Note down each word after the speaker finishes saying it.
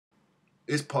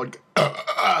This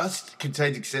podcast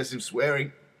contains excessive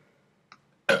swearing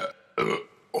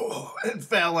and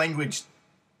foul language.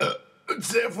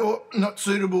 It's therefore not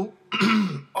suitable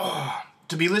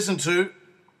to be listened to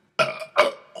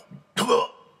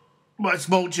by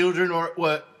small children or at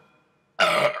work.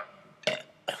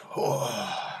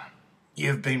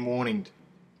 You've been warned.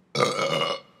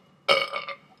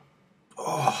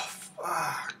 Oh,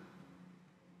 fuck.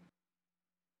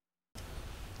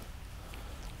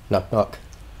 Knock, knock.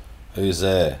 Who's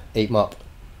there? Eat mop.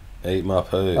 Eat my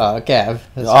poo. Oh, Gav.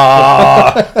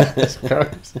 Ah! That's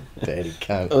gross. Dirty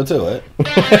cunt. I'll do it.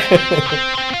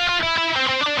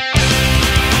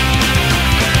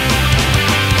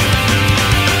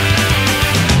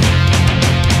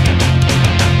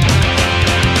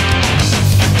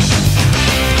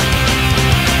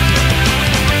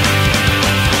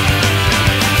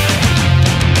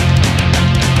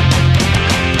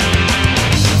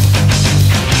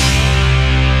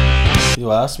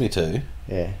 You asked me to.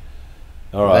 Yeah.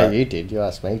 All right. No, you did. You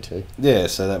asked me to. Yeah,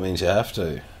 so that means you have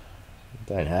to. You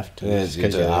don't have to. Yes, you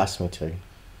because do. you asked me to.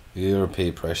 You're a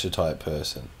peer pressure type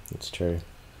person. It's true.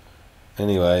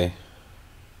 Anyway.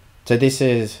 So this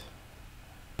is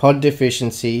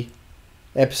Deficiency,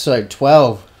 episode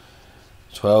 12.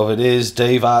 12 it is.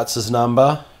 Dave Arts'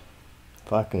 number.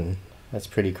 Fucking, that's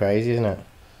pretty crazy, isn't it?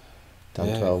 Done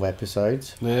Yeah. 12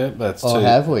 episodes. Yeah, that's Or two.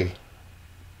 have we?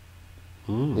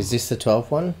 Mm. Is this the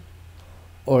 12th one?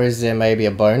 Or is there maybe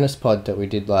a bonus pod that we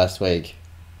did last week?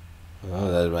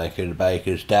 Oh, that'd make it a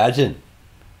baker's dozen.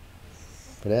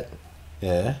 But it?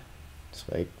 Yeah.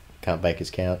 Sweet. Can't bake his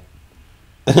count.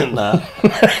 Nah.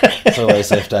 It's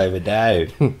always left over dough.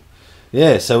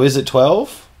 Yeah, so is it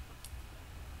 12?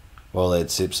 Well, Ed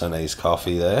sips on his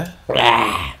coffee there.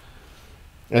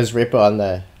 It was Ripper on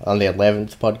the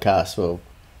 11th podcast. We were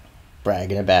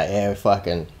bragging about, we're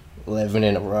fucking 11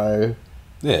 in a row.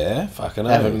 Yeah, fucking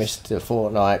Haven't oath. missed a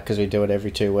fortnight because we do it every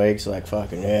 2 weeks. Like,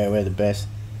 fucking, we're the best.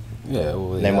 Yeah,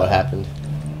 well, And then what happened?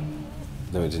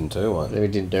 Then we didn't do one. We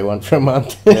didn't do one for a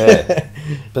month. Yeah.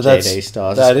 But GD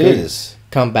stars. that It's good. is.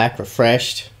 Come back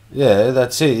refreshed. Yeah,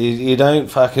 that's it. You don't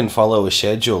fucking follow a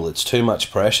schedule. It's too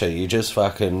much pressure. You just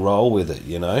fucking roll with it,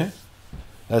 you know?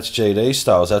 That's GD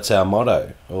styles. That's our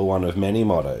motto. Or one of many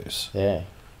mottos. Yeah.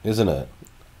 Isn't it?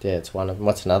 Yeah, it's one of them.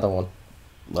 What's another one?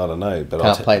 I don't know, but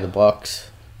Can't play the box.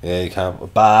 Yeah, you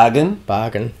can't. Bargain.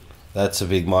 Bargain. That's a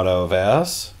big motto of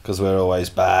ours. Because we're always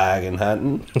bargain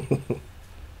hunting.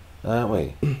 Aren't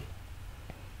we?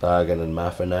 Bargain and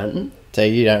muffin hunting. So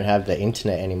you don't have the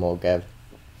internet anymore, Gav.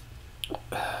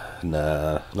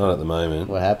 Nah, not at the moment.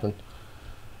 What happened?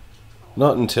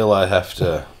 Not until I have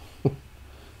to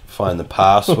find the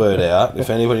password out. If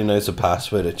anybody knows the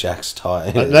password at Jack's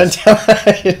Tires, Don't tell me.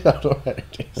 I don't know what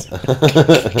it is.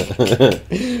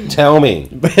 tell me.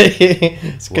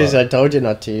 It's because What? I told you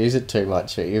not to use it too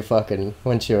much. But you fucking,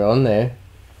 once you were on there,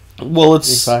 Well, you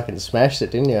it's... fucking smashed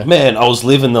it, didn't you? Man, I was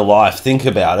living the life. Think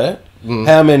about it. Mm.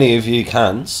 How many of you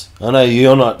cunts... I know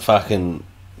you're not fucking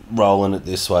rolling it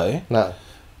this way. No.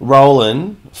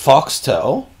 Rolling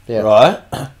Foxtel, Yeah. right,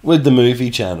 with the movie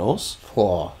channels,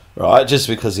 Whoa. right, just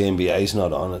because the NBA's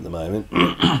not on at the moment.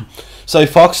 So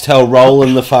Foxtel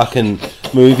rolling the fucking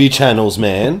movie channels,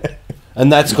 man.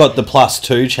 And that's got the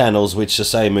 +2 channels, which the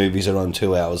same movies are on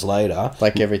 2 hours later.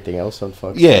 Like everything else on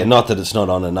Fox. Yeah, not that it's not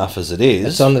on enough as it is.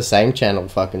 It's on the same channel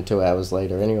fucking 2 hours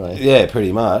later anyway. Yeah,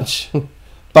 pretty much.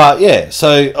 But yeah,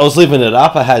 so I was living it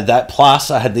up. I had that,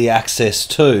 plus I had the access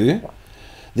to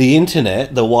the internet,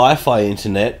 the Wi-Fi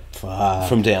internet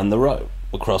from down the road,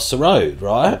 across the road,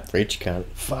 right? Rich cunt.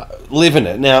 Living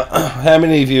it. Now, how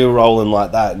many of you are rolling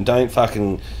like that? And don't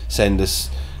fucking send us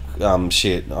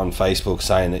shit on Facebook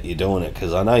saying that you're doing it,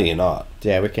 because I know you're not.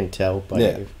 Yeah, we can tell by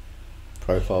Yeah. your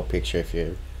profile picture if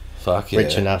you're Fuck yeah.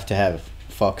 rich enough to have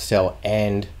Foxtel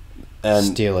and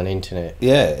steal an internet.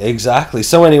 Yeah, exactly.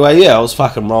 So anyway, yeah, I was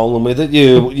fucking rolling with it.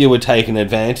 You were taking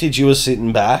advantage. You were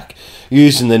sitting back,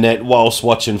 using the net whilst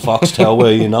watching Foxtel,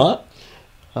 were you not?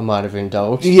 I might have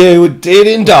indulged. You did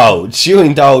indulge. You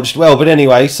indulged well. But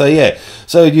anyway, so yeah.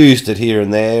 So I used it here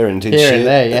and there and did Here shit. and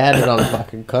there, you had it on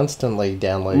fucking constantly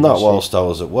downloading Not shit. whilst I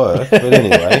was at work, but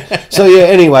anyway. So yeah,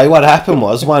 anyway, what happened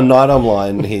was, one night I'm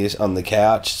lying here on the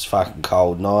couch, it's a fucking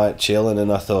cold night, chilling,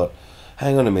 and I thought,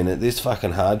 hang on a minute, this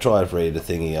fucking hard drive reader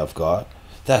thingy I've got,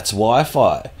 that's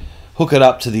Wi-Fi. Hook it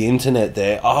up to the internet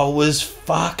there. I was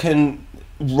fucking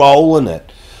rolling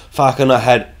it. Fucking I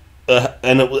had...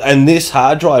 and this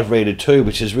hard drive reader too,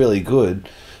 which is really good.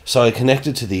 So I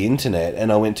connected to the internet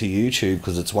and I went to YouTube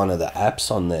because it's one of the apps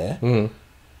on there. Mm.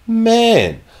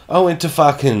 Man, I went to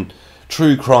fucking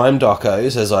true crime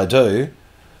docos, as I do.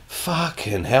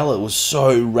 fucking hell, it was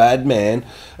so rad, man.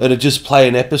 It'd just play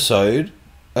an episode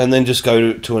and then just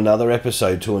go to another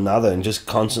episode, to another, and just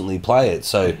constantly play it.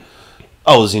 So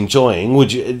I was enjoying.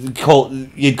 You'd call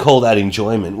that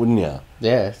enjoyment, wouldn't you?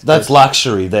 Yeah. That's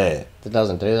luxury there. It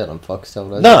doesn't do that on Foxtel,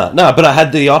 does it? No, but I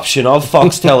had the option of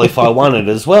Foxtel if I wanted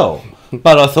as well.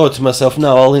 But I thought to myself,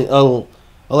 no,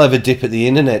 I'll have a dip at the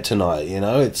internet tonight. You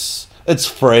know, it's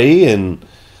free, and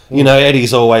you know,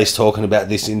 Eddie's always talking about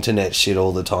this internet shit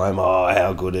all the time. Oh,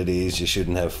 how good it is! You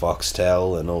shouldn't have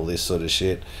Foxtel and all this sort of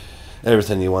shit.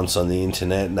 Everything you want's on the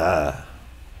internet. Nah,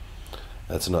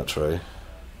 that's not true.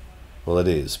 Well, it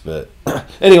is, but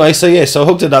anyway. So I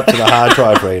hooked it up to the hard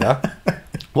drive reader,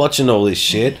 watching all this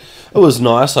shit. It was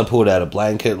nice. I pulled out a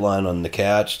blanket, lying on the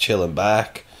couch, chilling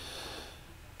back,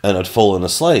 and I'd fallen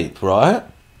asleep, right?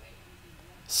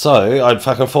 So I'd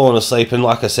fucking fallen asleep, and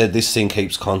like I said, this thing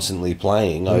keeps constantly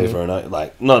playing over and over,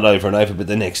 like, not over and over, but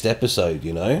the next episode,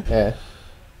 you know? Yeah.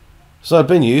 So I'd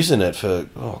been using it for,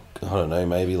 I don't know,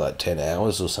 maybe like 10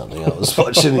 hours or something. I was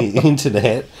watching the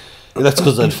internet. That's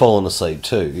because I'd fallen asleep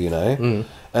too, you know?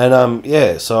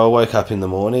 And, so I woke up in the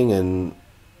morning, and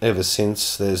ever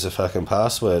since, there's a fucking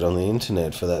password on the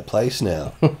internet for that place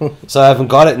now. So I haven't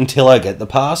got it until I get the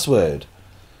password.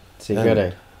 So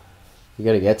you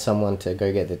gotta get someone to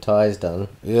go get the tyres done.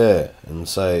 Yeah, and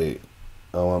say,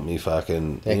 I want me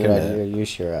fucking internet.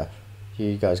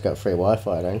 You guys got free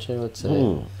Wi-Fi, don't you?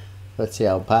 What's the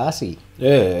old passy? Yeah,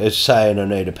 it's saying I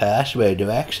need a password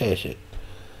to access it.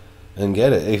 And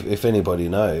get it, if anybody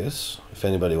knows, if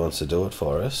anybody wants to do it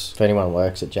for us. If anyone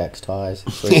works at Jack's Tyres.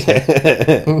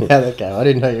 Okay, I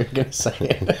didn't know you were going to say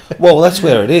it. Well, that's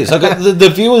where it is.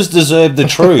 The viewers deserve the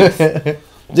truth.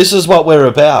 This is what we're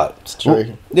about. It's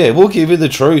true. We'll give you the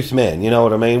truth, man. You know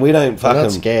what I mean? We don't fucking... We're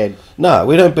not scared. No,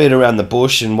 we don't beat around the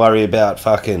bush and worry about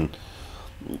fucking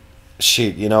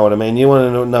shit, you know what I mean? You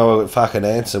want to know a fucking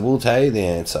answer, we'll tell you the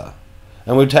answer.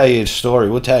 And we'll tell you a story.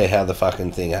 We'll tell you how the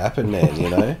fucking thing happened, man, you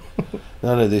know?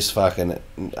 None of this fucking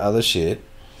other shit.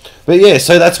 But yeah,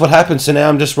 so that's what happened. So now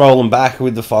I'm just rolling back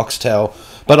with the Foxtel.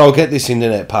 But I'll get this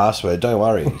internet password. Don't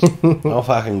worry. I'll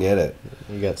fucking get it.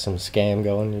 You got some scam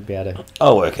going, you'll be able to...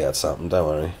 I'll work out something. Don't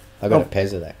worry. I got a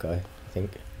Pez of that guy, I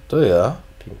think. Do ya?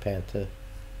 Pink Panther.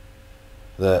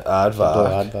 The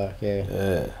Aardvark. Aardvark, yeah.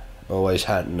 Yeah. Always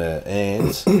hunting the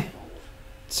ants.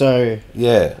 So,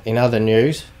 yeah. In other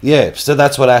news... Yeah, so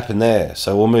that's what happened there.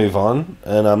 So we'll move on.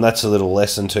 And that's a little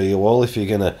lesson to you all. If you're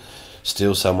going to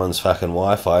steal someone's fucking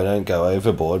Wi-Fi, don't go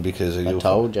overboard because... I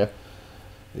told you.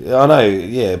 I know,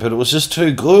 yeah, but it was just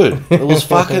too good. It was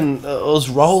fucking... It was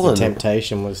rolling. The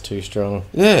temptation was too strong.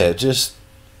 Yeah, just...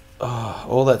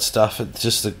 all that stuff, it's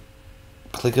just a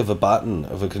click of a button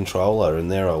of a controller, and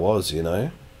there I was, you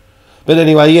know? But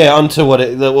anyway, yeah, on to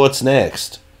what's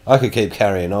next. I could keep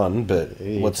carrying on, but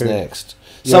what's next?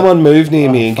 Yeah. Someone move near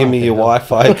me and give me your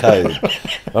Wi-Fi code.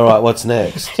 All right, what's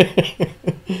next?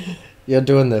 You're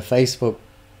doing the Facebook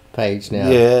page now.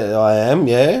 Yeah, I am,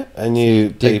 yeah. And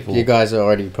people... You guys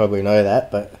already probably know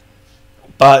that, but...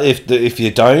 But if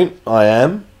you don't, I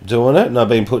am doing it, and I've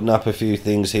been putting up a few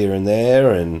things here and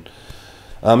there, and...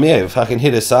 fucking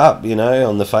hit us up, you know,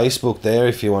 on the Facebook there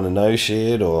if you want to know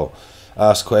shit, or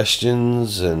ask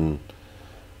questions, and...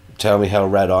 Tell me how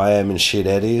rad I am and shit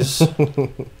Ed is.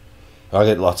 I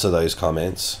get lots of those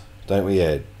comments. Don't we,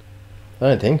 Ed? I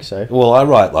don't think so. Well, I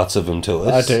write lots of them to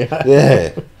us. I do.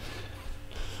 Yeah.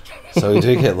 So we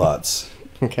do get lots.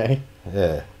 Okay.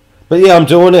 Yeah. But yeah, I'm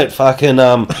doing it. Fucking,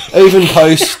 even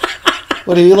post...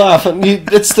 What are you laughing?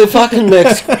 It's the fucking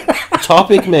next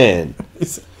topic, man.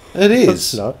 It is.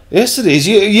 It's not. Yes, it is.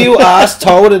 You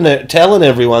telling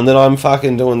everyone that I'm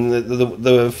fucking doing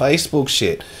the Facebook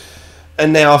shit.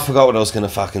 And now I forgot what I was going to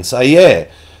fucking say. Yeah.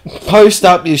 Post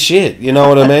up your shit, you know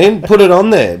what I mean? Put it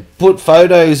on there. Put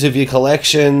photos of your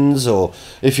collections, or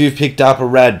if you've picked up a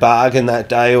rad bargain that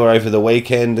day or over the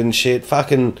weekend and shit,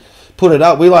 fucking put it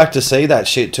up. We like to see that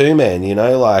shit too, man, you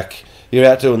know? Like, you're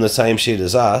out doing the same shit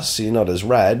as us. You're not as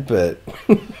rad, but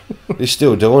you're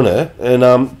still doing it.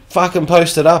 And fucking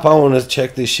post it up. I want to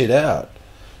check this shit out.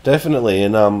 Definitely.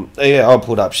 And I'll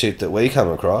put up shit that we come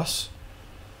across.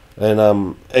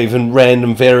 And even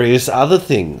random various other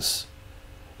things.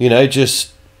 You know,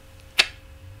 just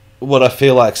what I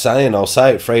feel like saying, I'll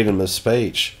say it, freedom of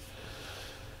speech.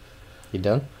 You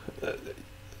done?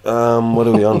 What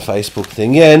are we on Facebook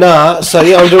thing? Yeah, nah. So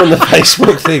yeah, I'm doing the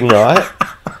Facebook thing, right?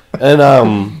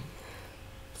 And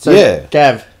so, yeah,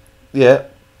 Gav. Yeah.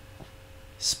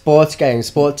 Sports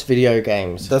video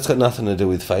games. That's got nothing to do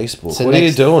with Facebook. So what are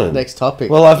you doing? Next topic.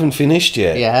 Well, I haven't finished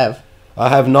yet. You have. I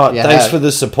have not. You Thanks have. for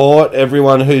the support,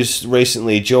 everyone who's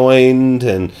recently joined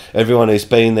and everyone who's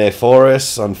been there for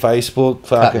us on Facebook.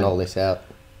 Cutting all this out.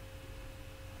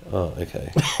 Oh,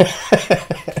 okay.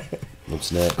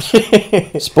 What's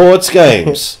next? Sports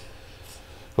games.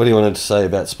 What do you wanted to say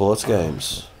about sports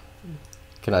games?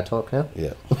 Can I talk now?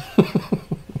 Yeah.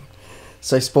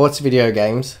 So sports video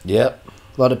games. Yep.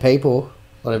 A lot of people,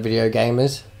 a lot of video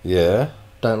gamers Yeah.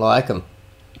 don't like them.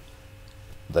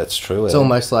 That's true. It's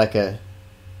almost like a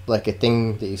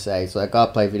thing that you say. It's like, I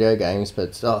play video games,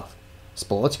 but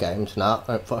sports games? Nah,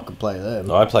 I don't fucking play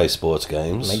them. I play sports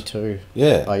games. Me too.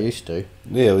 Yeah. I used to.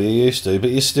 Yeah, well, you used to,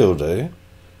 but you still do.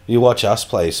 You watch us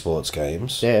play sports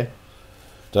games. Yeah.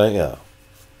 Don't you?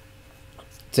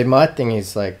 See, my thing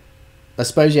is, like, I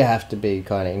suppose you have to be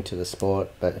kind of into the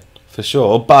sport, but... For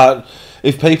sure. But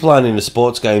if people aren't into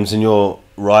sports games, and you're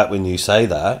right when you say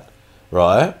that,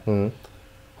 right?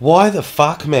 Why the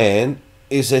fuck, man,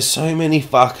 is there so many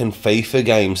fucking FIFA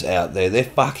games out there? They're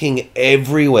fucking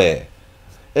everywhere.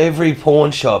 Every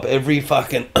pawn shop, every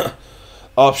fucking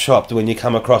op shop, when you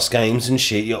come across games and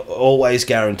shit, you're always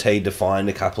guaranteed to find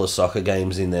a couple of soccer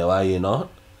games in there, are you not?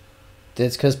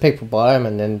 It's because people buy them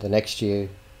and then the next year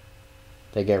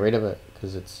they get rid of it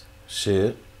because it's...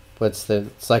 Shit. But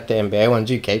it's like the NBA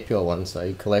ones. You keep your ones, so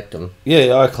you collect them.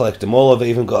 Yeah, I collect them all. I've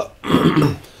even got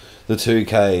the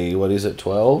 2K,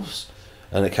 12s,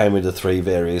 and it came with the 3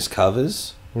 various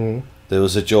covers. Mm. There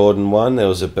was a Jordan one, there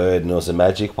was a Bird, and there was a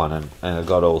Magic one, and I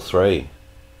got all 3.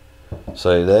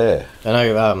 So there. I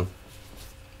know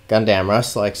Gundam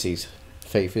Russ likes his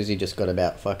FIFAs. He just got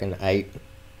about fucking 8.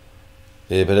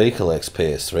 Yeah, but he collects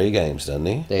PS3 games, doesn't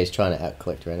he? Yeah, he's trying to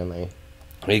out-collect your enemy.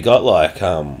 He got like,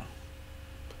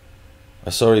 I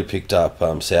saw he picked up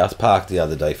South Park the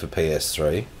other day for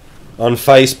PS3. On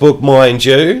Facebook, mind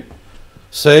you.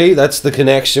 See, that's the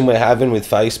connection we're having with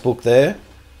Facebook there.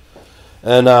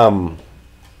 And,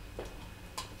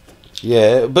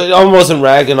 yeah, but I wasn't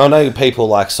ragging. I know people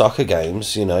like soccer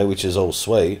games, you know, which is all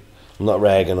sweet. I'm not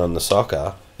ragging on the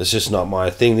soccer. It's just not my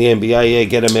thing. The NBA, yeah,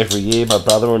 get them every year. My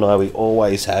brother and I, we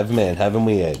always have, man, haven't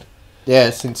we, Ed?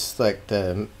 Yeah, since like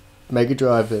the Mega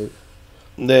Drive, the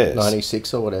Yes.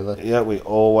 96 or whatever. Yeah, we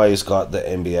always got the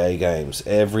NBA games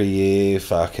every year,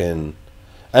 fucking,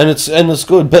 and it's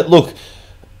good. But look,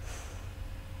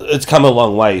 it's come a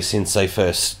long way since they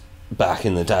first back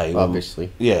in the day.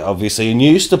 Obviously. Yeah, obviously, and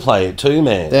you used to play it too,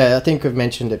 man. Yeah, I think I've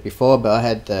mentioned it before, but I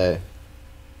had the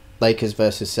Lakers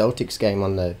versus Celtics game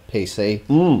on the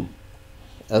PC.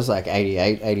 That was like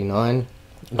 88, 89.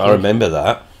 I remember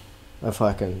that. I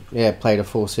fucking played a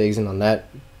full season on that.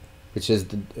 Which is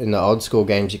in the old school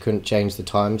games, you couldn't change the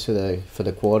times for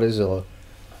the quarters or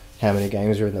how many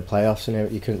games were in the playoffs and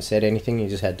everything. You couldn't set anything. You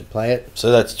just had to play it.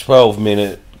 So that's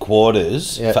 12-minute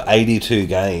quarters Yeah. for 82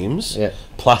 games, Yeah.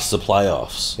 plus the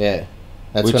playoffs. Yeah,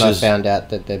 that's Which when I is- found out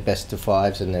that they're best of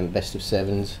 5s and then best of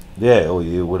 7s. Yeah, or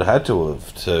you would have had to.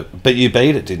 But you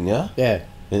beat it, didn't you? Yeah,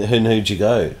 And who'd you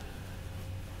go?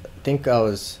 I think I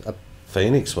was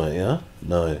Phoenix, weren't you?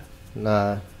 No.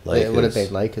 nah. Lakers. It would have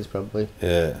been Lakers probably.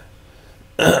 Yeah.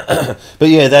 But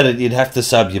yeah, that you'd have to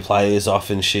sub your players off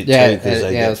and shit Yeah, too because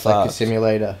they yeah, get it's like a fucked.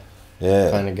 simulator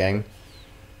Yeah. kind of game.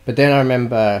 But then I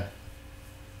remember,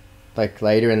 like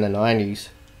later in the 90s,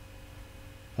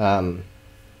 I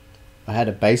had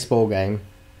a baseball game.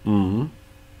 Mm.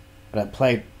 But I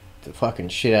played the fucking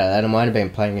shit out of that. I might have been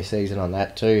playing a season on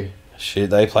that too. Shit,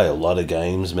 they play a lot of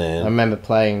games, I man. remember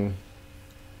playing,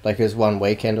 like it was one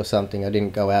weekend or something. I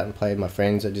didn't go out and play with my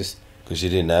friends. I just, Because you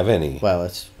didn't have any. well,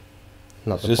 it's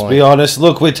not the Just point. be honest.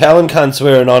 Look, we're telling cunts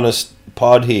we're an honest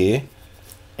pod here.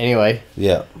 Anyway,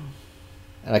 Yeah.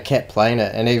 and I kept playing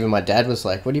it. And even my dad was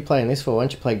like, what are you playing this for? Why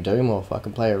don't you play Doom or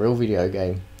fucking play a real video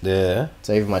game? Yeah.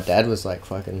 So even my dad was like,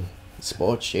 fucking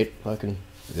sports shit. Fucking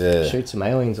Yeah. shoot some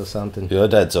aliens or something. Your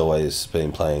dad's always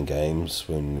been playing games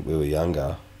when we were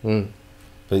younger. Mm.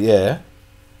 But yeah.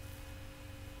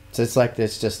 So it's like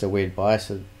there's just a weird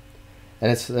bias. And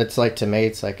it's like, to me,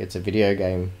 it's like it's a video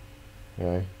game. You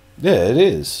know, Yeah, it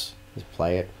is. just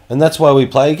play it. And that's why we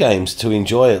play games, to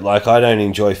enjoy it. Like, I don't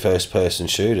enjoy first-person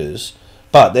shooters,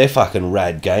 but they're fucking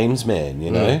rad games, man, you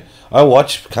know? I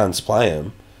watch cunts play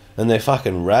them, and they're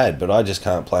fucking rad, but I just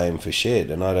can't play them for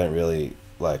shit, and I don't really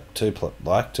like to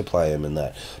play them and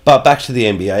that. But back to the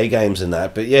NBA games and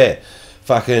that, but yeah,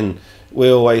 fucking, we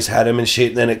always had them and shit,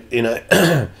 and then it, you know,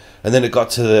 and then it got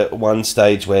to the one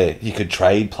stage where you could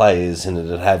trade players, and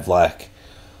it'd have, like,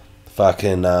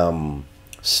 fucking,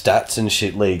 stats and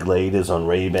shit, league leaders on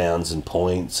rebounds and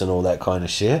points and all that kind of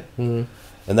shit. And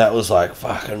that was like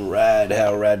fucking rad.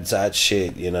 How rad's that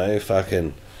shit, you know?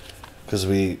 Fucking, because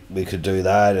we could do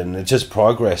that, and it's just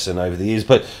progressing over the years.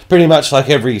 But pretty much like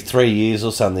every 3 years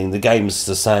or something, the game's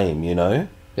the same, you know.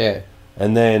 Yeah.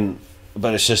 And then,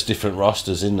 but it's just different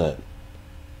rosters, isn't it?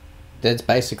 That's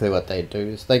basically what they do.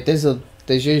 It's like there's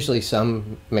usually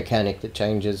some mechanic that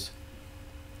changes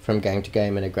from game to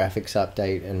game, and a graphics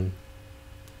update, and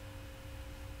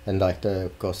like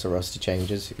of course the roster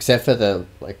changes, except for the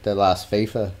last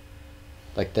FIFA,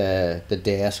 like the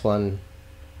DS one.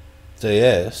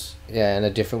 DS. Yeah, and a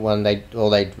different one.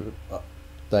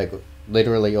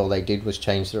 Literally all they did was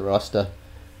change the roster,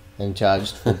 and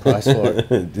charged full price for it.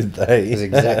 Did they? It was the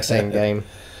exact same game.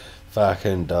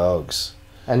 Fucking dogs.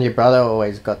 And your brother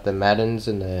always got the Maddens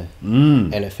and the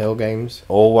NFL games.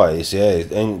 Always, yeah,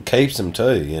 and keeps them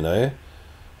too. You know,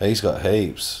 he's got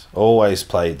heaps. Always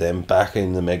played them back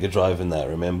in the Mega Drive and that.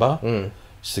 Remember?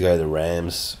 Used to go to the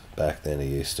Rams back then. He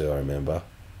used to. I remember.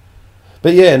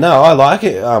 But yeah, no, I like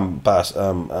it.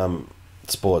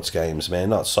 Sports games, man.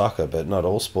 Not soccer, but not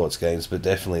all sports games, but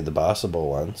definitely the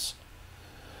basketball ones.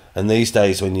 And these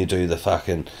days, when you do the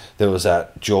fucking, there was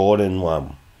that Jordan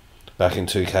one back in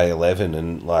 2K11,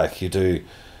 and like you do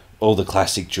all the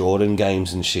classic Jordan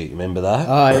games and shit. Remember that?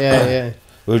 Oh yeah, yeah.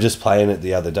 We were just playing it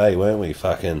the other day, weren't we?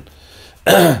 Fucking.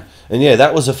 And yeah,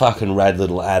 that was a fucking rad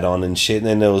little add-on and shit. And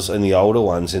then there was in the older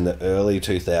ones in the early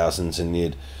 2000s, and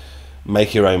you'd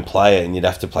make your own player, and you'd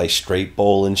have to play street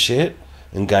ball and shit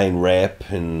and gain rep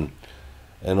and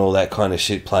all that kind of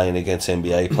shit, playing against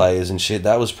NBA players and shit.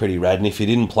 That was pretty rad. And if you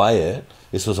didn't play it,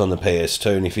 this was on the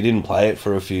PS2, and if you didn't play it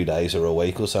for a few days or a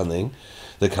week or something,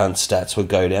 the cunt stats would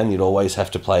go down. You'd always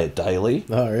have to play it daily.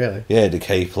 Oh, really? Yeah, to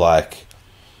keep, like,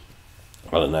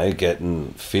 I don't know,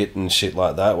 getting fit and shit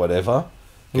like that, whatever.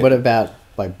 What about,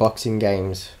 like, boxing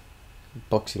games?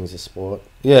 Boxing's a sport.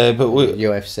 Yeah, but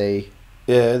UFC.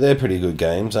 Yeah, they're pretty good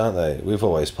games, aren't they? We've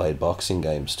always played boxing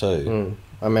games too.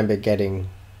 I remember getting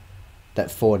that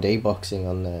 4D boxing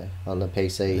on the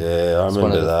PC. Yeah, I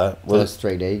remember that. Those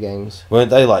 3D games.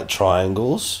 Weren't they like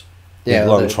triangles? Yeah, big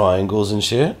long triangles and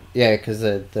shit. Yeah, because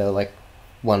they're like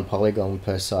one polygon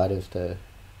per side of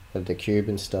the cube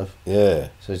and stuff. Yeah.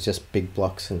 So it's just big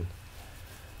blocks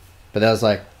but that was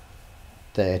like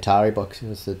the Atari boxing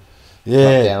was the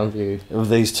down view of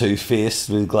these two fists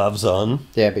with gloves on.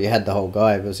 Yeah, but you had the whole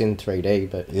guy. It was in 3D,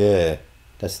 but yeah,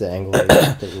 that's the angle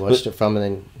that you watched it from, and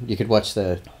then you could watch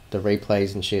the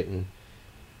replays and shit, and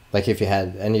like if you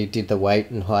had and you did the weight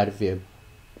and height of your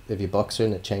boxer,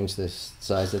 and it changed the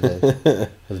size of the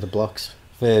of the blocks.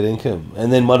 Fair income.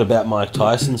 And then what about Mike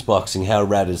Tyson's boxing? How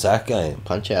rad is that game?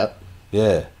 Punch Out.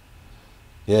 Yeah,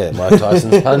 Mike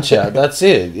Tyson's Punch Out. That's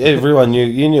it. Everyone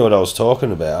knew what I was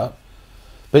talking about.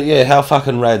 But yeah, how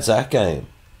fucking rad's that game?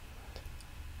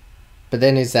 But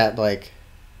then is that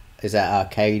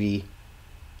arcadey?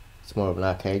 It's more of an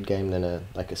arcade game than a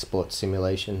sports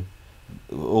simulation.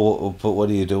 But what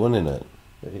are you doing in it?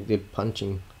 You're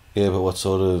punching. Yeah, but what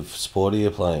sort of sport are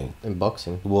you playing? In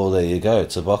boxing. Well, there you go.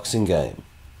 It's a boxing game.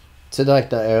 So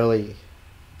like the early,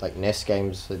 like NES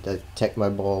games, the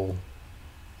Tecmo Ball,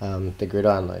 the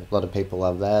Gridiron. Like a lot of people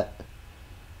love that.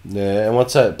 Yeah, and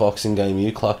what's that boxing game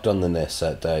you clocked on the NES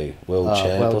that day? World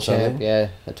Champ or something? Yeah,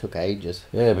 that took ages.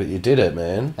 Yeah, but you did it,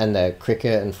 man. And the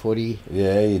cricket and footy.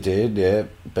 Yeah, you did, yeah.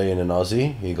 Being an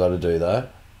Aussie, you got to do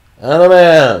that. And a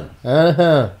man!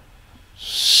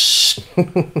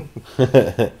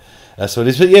 That's what it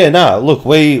is. But yeah, no, look,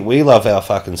 we love our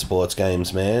fucking sports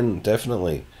games, man.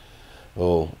 Definitely.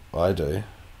 Well, I do.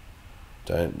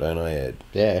 Don't I, Ed?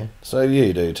 Yeah. So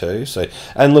you do too. So,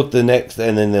 and look, and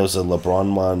then there was a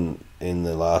LeBron one in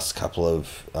the last couple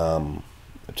of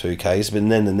 2Ks, but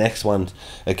then the next one's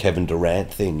a Kevin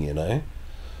Durant thing, you know,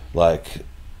 like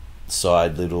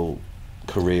side little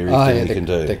career-y thing you can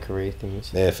do. The career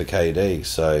things. Yeah, for KD.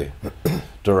 So,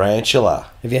 Durantula.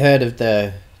 Have you heard of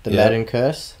the Madden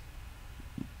curse?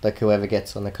 Like whoever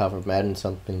gets on the cover of Madden,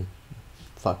 something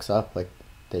fucks up, like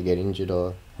they get injured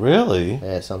or. Really?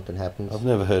 Yeah, something happens. I've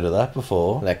never heard of that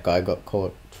before. That guy got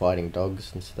caught fighting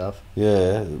dogs and stuff.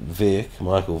 Yeah,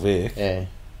 Michael Vick. Yeah.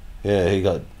 Yeah, he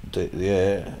got...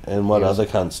 Yeah, and what other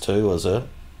cunts too, was it?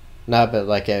 No, but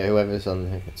like whoever's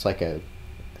on... It's like an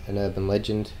urban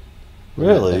legend.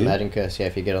 Really? The Madden curse, yeah,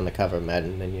 if you get on the cover of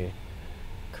Madden, then your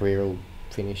career will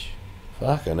finish.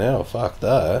 Fucking hell, fuck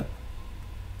that.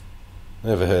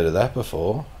 Never heard of that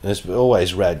before. There's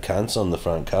always rad cunts on the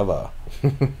front cover.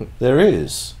 There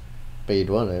is. But you'd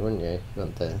want it, wouldn't you? You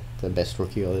want the best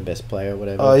rookie or the best player or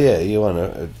whatever. Oh yeah, you want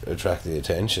to attract the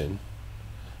attention.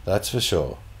 That's for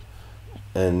sure.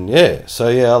 And yeah, so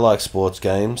yeah, I like sports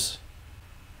games.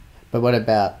 But what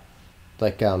about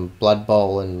like Blood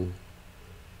Bowl and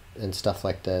and stuff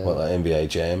like the... What, like NBA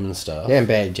Jam and stuff? Yeah,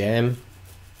 NBA Jam.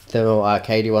 The more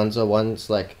arcadey ones are ones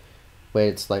like where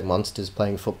it's like monsters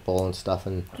playing football and stuff,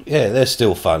 and Yeah, they're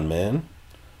still fun, man.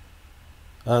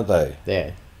 Aren't they?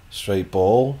 yeah. Street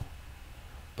ball,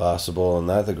 basketball and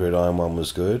that. The gridiron one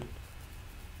was good.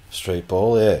 Street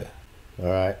ball, yeah.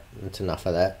 Alright, that's enough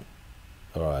of that.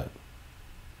 Alright.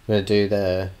 I'm gonna do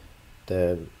the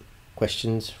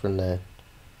questions from the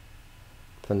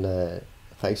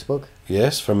Facebook.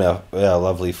 Yes, from our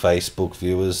lovely Facebook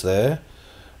viewers there.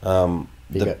 You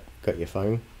got your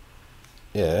phone?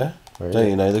 Yeah. Where is Don't it?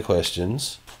 you know the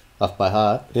questions? Off by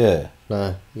heart? Yeah.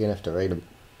 No, you're gonna have to read them.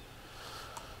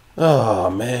 Oh,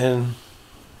 man.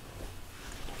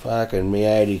 Fucking me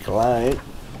 80 client.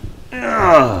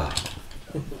 Now,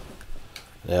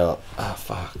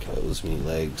 fuck, that was me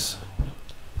legs.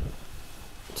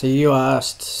 So you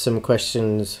asked some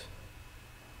questions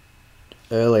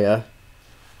earlier,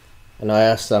 and I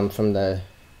asked some from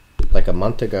like a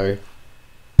month ago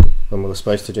when we were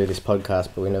supposed to do this podcast,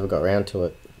 but we never got around to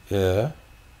it. Yeah.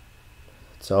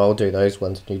 So I'll do those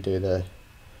ones and you do the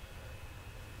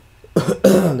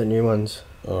the new ones.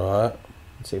 Alright.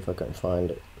 Let's see if I can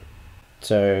find it.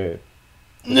 So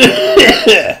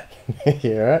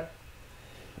you alright?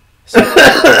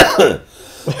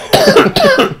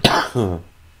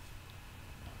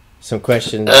 Some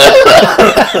questions.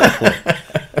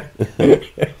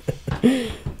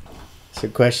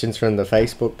 Some questions from the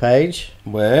Facebook page.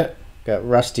 Where? Got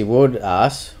Rusty Wood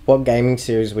asks, what gaming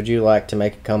series would you like to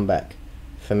make a comeback?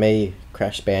 For me,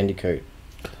 Crash Bandicoot.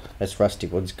 That's Rusty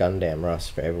Wood's Gundam Russ,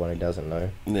 for everyone who doesn't know.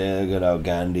 Yeah, good old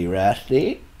Gandhi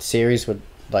Rusty. Series would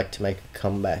like to make a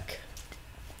comeback.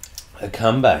 A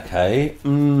comeback, hey?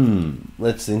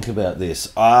 Let's think about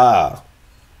this. Ah,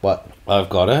 What? I've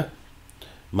got it.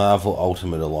 Marvel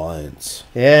Ultimate Alliance.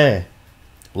 Yeah.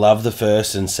 Love the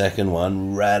first and second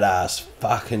one. Rad ass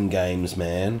fucking games,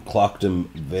 man. Clocked them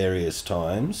various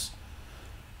times.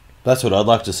 That's what I'd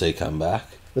like to see come back.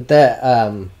 But that,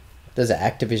 there's an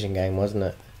Activision game, wasn't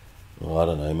it? Well, I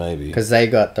don't know, maybe. Because they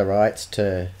got the rights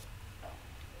to...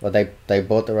 Well, they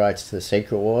bought the rights to the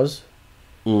Secret Wars.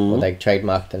 Or they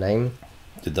trademarked the name.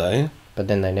 Did they? But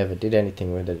then they never did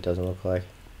anything with it, it doesn't look like.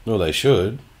 Well, they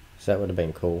should. So that would have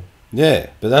been cool. Yeah,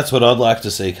 but that's what I'd like to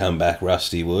see come back,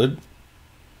 Rusty Wood.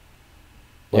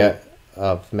 Well, Yeah,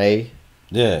 of me.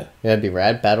 Yeah. Yeah, it'd be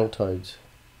rad. Battletoads.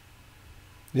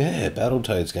 Yeah,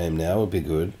 Battletoads game now would be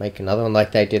good. Make another one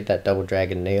like they did that Double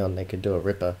Dragon Neon. They could do a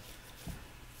ripper.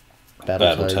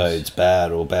 Battletoads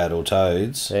bad or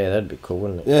Battletoads. Yeah, that'd be cool,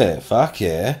 wouldn't it? Yeah, fuck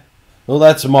yeah. Well,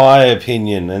 that's my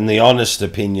opinion and the honest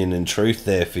opinion and truth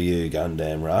there for you,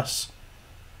 Gundam Russ.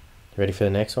 Ready for the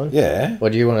next one? Yeah. Or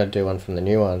do you want to do one from the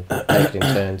new one? Take it in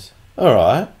turns.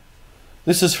 Alright.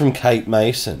 This is from Kate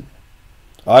Mason.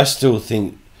 I still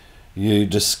think you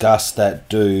discussed that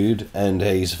dude and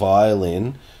his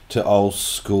violin to old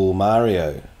school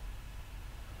Mario.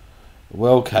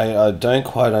 Well, Kate, I don't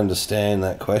quite understand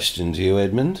that question. Do you,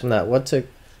 Edmund? No,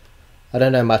 I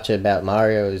don't know much about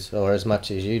Mario or as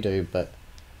much as you do, but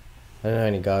I don't know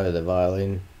any guy with a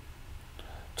violin.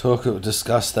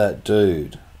 Discuss that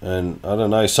dude. And I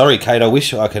don't know. Sorry, Kate, I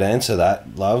wish I could answer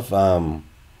that, love.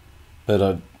 But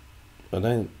I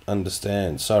don't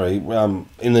understand. Sorry.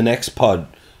 In the next pod,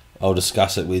 I'll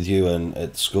discuss it with you and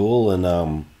at school, and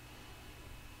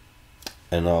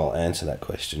I'll answer that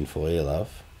question for you,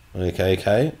 love. Okay,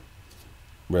 Kate.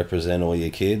 Represent all your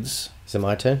kids. Is it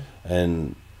my turn?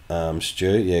 And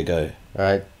Stu, yeah, go.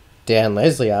 Alright. Dan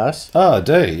Leslie asks, Oh, I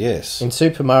do. Yes. in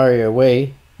Super Mario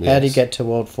Wii, how do you Yes. get to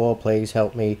World 4? Please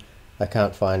help me. I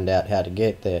can't find out how to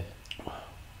get there.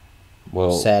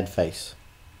 Well, Sad face.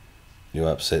 you're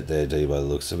upset there, D, by the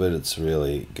looks of it. It's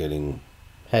really getting.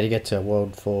 How do you get to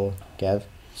World 4, Gav?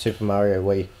 Super Mario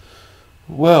Wii.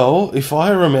 Well, if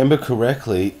I remember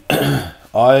correctly,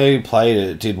 I played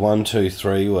it, did 1, 2,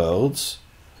 3 worlds,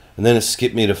 and then it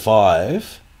skipped me to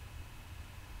 5.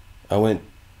 I went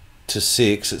to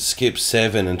 6, it skipped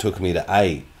 7 and took me to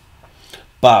 8.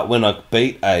 But when I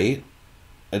beat 8,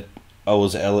 I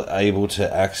was able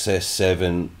to access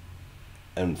 7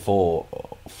 and 4.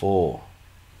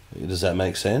 Does that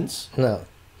make sense? No.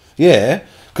 Yeah,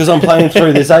 because I'm playing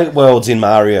through, there's 8 worlds in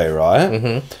Mario, right?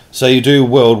 Mm-hmm. So you do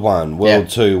World 1, World Yeah.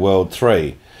 2, World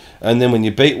 3. And then when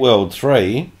you beat World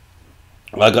 3,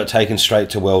 I got taken straight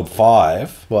to World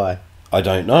 5. Why? I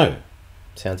don't know.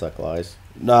 Sounds like lies.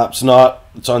 No, it's not.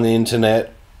 It's on the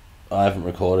internet. I haven't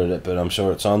recorded it, but I'm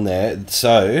sure it's on there.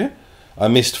 So, I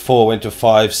missed 4, went to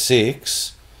 5,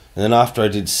 6. And then after I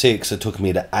did 6, it took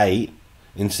me to 8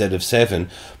 instead of 7.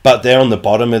 But they're on the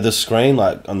bottom of the screen,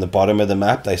 like on the bottom of the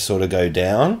map, they sort of go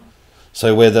down.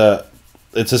 So where the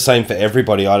it's the same for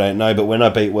everybody, I don't know. But when I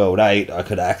beat World 8, I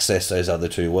could access those other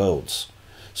 2 worlds.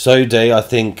 So, D, I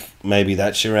think maybe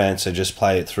that's your answer. Just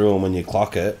play it through, and when you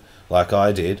clock it, like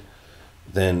I did,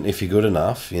 then if you're good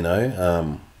enough, you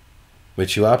know,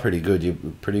 which you are pretty good. You're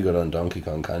pretty good on Donkey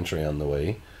Kong Country on the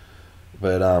Wii.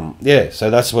 But, yeah, so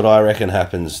that's what I reckon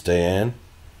happens, Deanne.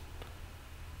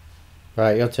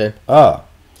 Right, your turn. Ah,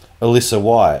 Alyssa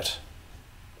White.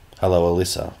 Hello,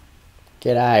 Alyssa.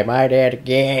 G'day, my dad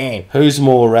again. Who's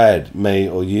more rad, me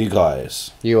or you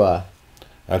guys? You are.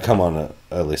 Oh, come on,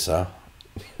 Alyssa.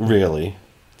 Really?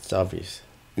 It's obvious.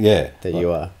 Yeah. That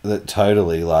you are. That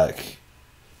totally, like...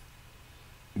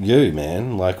 You,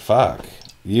 man. Like, fuck.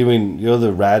 You're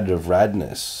the Rad of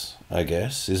Radness, I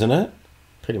guess, isn't it?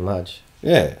 Pretty much.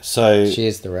 Yeah, so... She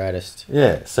is the raddest.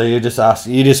 Yeah, so you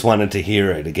just wanted to hear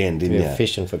it again, didn't you? You're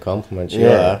fishing for compliments, yeah, you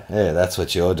are. Yeah, that's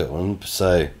what you're doing.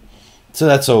 So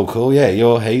that's all cool. Yeah,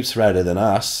 you're heaps radder than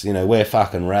us. You know, we're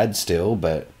fucking rad still,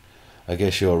 but I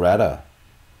guess you're radder.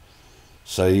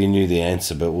 So you knew the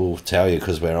answer, but we'll tell you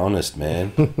because we're honest,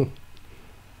 man.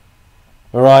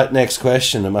 All right, next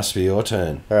question. It must be your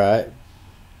turn. All right.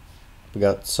 We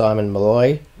got Simon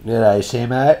Malloy. G'day,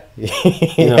 Simo.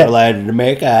 You're not related to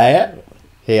me, are you?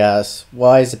 He asks,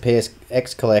 why is the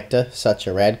PSX collector such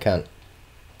a rad cunt?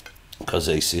 Because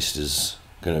his sister's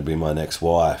going to be my next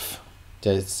wife.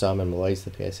 Simon Malloy's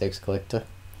the PSX collector.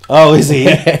 Oh, is he?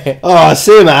 Oh,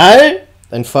 Simo!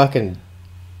 And fucking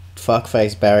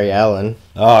fuckface Barry Allen.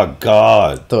 Oh,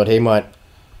 God. Thought he might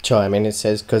chime in. It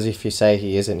says, because if you say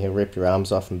he isn't, he'll rip your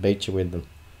arms off and beat you with them.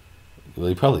 Well,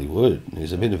 he probably would.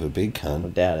 He's a bit of a big I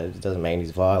cunt. doubt it. It doesn't mean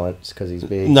he's violent. It's because he's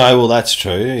big. No, well, that's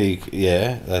true.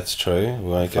 Yeah, that's true. We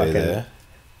won't go there.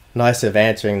 Nice of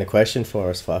answering the question for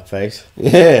us, fuckface.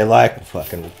 Yeah, like,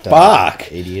 Fucking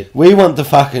fuck. Idiot. We want the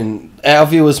fucking... Our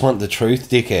viewers want the truth,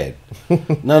 dickhead.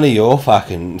 None of your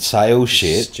fucking sales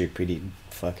shit. Stupid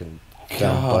fucking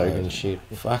dumb God. bogan shit.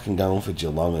 Fucking going for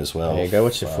Geelong as well. Yeah, go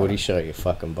watch the footy show, you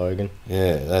fucking bogan.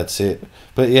 Yeah, that's it.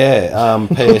 But yeah,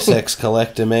 PSX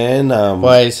collector, man.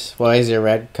 Why is he a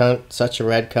rad cunt? Such a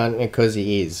rad cunt? Because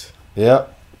he is.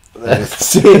 Yep.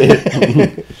 That's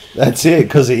it. That's it,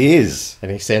 because he is.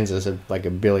 And he sends us like a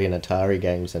billion Atari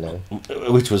games and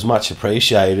Which was much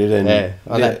appreciated. And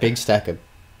that big stack of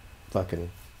fucking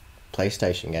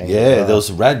PlayStation games. Yeah, there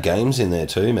was rad games in there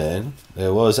too, man.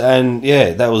 There was. And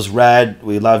yeah, that was rad.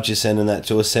 We loved you sending that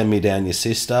to us. Send me down your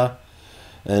sister.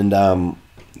 And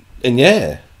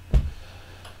yeah.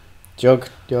 Jog,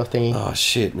 your thingy. Oh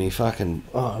shit, me fucking...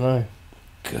 Oh no.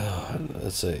 God,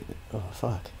 let's see. Oh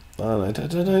fuck. Oh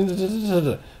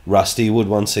no. Rusty Wood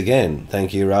once again.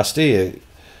 Thank you, Rusty. A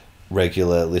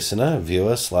regular listener,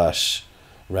 viewer /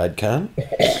 rad cunt.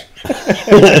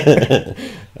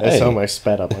 I almost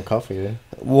spat up my coffee then.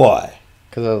 Why?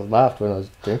 Because I laughed when I was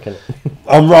drinking it.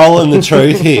 I'm rolling the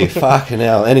truth here. Fucking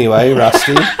hell. Anyway,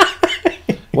 Rusty,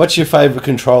 what's your favourite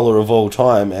controller of all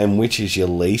time and which is your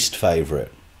least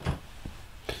favourite?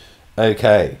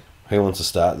 Okay, who wants to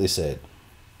start this, Ed?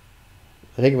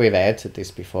 I think we've answered this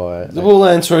before. We'll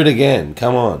answer it again.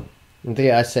 Come on. I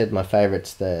think I said my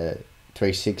favourite's the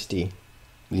 360.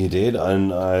 You did, and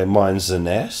mine's the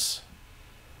NES.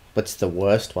 What's the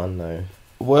worst one though?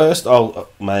 Worst? Oh,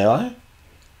 may I?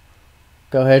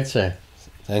 Go ahead, sir.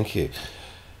 Thank you.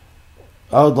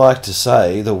 I would like to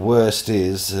say the worst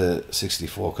is the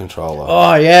 64 controller.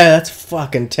 Oh yeah, that's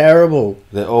fucking terrible.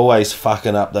 They're always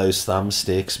fucking up those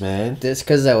thumbsticks, man. It's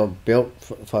because they were built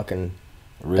fucking...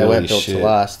 Really they weren't built shit. to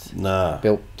last. Nah.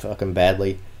 Built fucking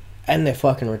badly. And they're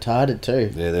fucking retarded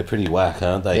too. Yeah, they're pretty whack,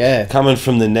 aren't they? Yeah. Coming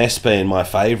from the NES being my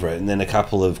favourite, and then a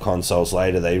couple of consoles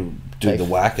later they do the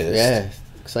wackest. Yeah,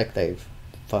 looks like they've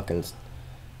fucking...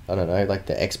 I don't know, like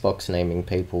the Xbox naming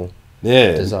people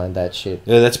designed that shit.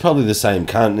 Yeah, that's probably the same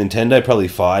cunt. Nintendo probably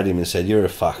fired him and said, "You're a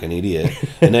fucking idiot."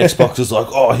 And Xbox was like,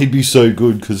 "Oh, he'd be so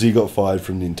good because he got fired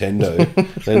from Nintendo."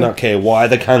 They don't care why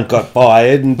the cunt got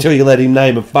fired until you let him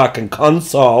name a fucking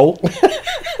console.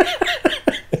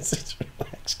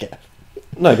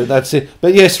 No, but that's it.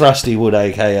 But yes, Rusty Wood,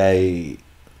 a.k.a.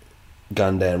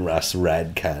 Gundam Russ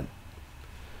Rad Cunt.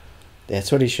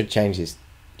 That's what he should change his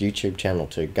YouTube channel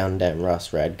to. Gundam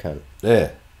Russ Rad Cunt.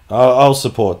 Yeah. I'll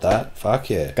support that. Fuck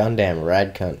yeah. Gundam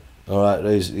Rad Cunt. Alright,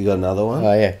 you got another one?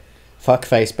 Oh yeah.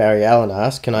 Fuckface Barry Allen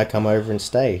asks, can I come over and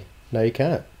stay? No, you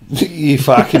can't. You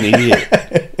fucking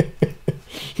idiot.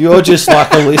 You're just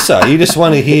like Alyssa. You just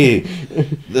want to hear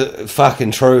the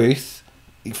fucking truth.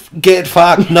 Get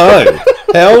fucked. No.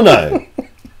 Hell no.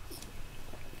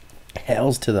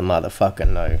 Hell's to the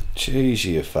motherfucking no. Jeez,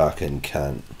 you fucking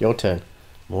cunt. Your turn.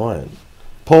 Mine.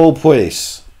 Paul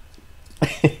Puis.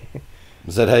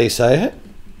 Is that how you say it?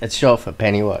 It's short for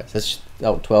Pennywise.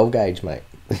 old 12 gauge, mate.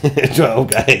 12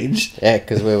 gauge. Yeah,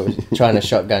 because we were trying to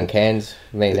shotgun cans,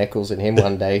 me and Eccles and him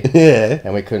one day. Yeah.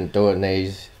 And we couldn't do it, and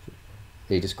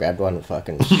he just grabbed one and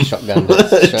fucking shotgunned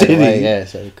it straight Did away. he? Yeah,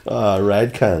 so we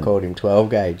Rad cunt. called him 12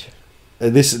 gauge.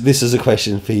 This is a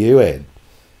question for you, Ed.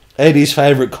 Eddie's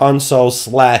favourite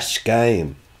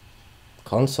console/game.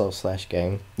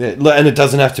 Console/game. Yeah, and it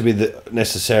doesn't have to be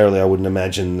necessarily, I wouldn't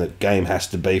imagine that game has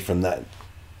to be from that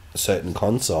certain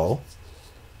console.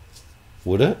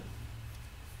 Would it?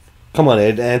 Come on,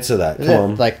 Ed, answer that. Come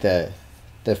on. Like the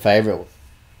favourite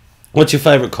What's your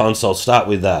favourite console? Start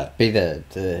with that. be the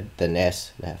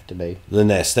NES. They have to be. The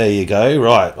NES, there you go.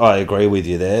 Right, I agree with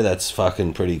you there. That's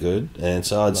fucking pretty good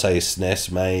answer. I'd say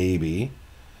SNES maybe,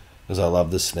 because I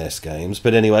love the SNES games.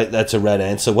 But anyway, that's a rad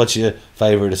answer. What's your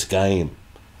favouriteest game?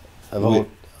 Of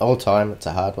all time, it's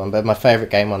a hard one. But my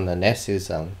favourite game on the NES is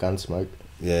Gunsmoke.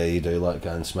 Yeah, you do like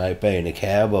Gunsmoke, being a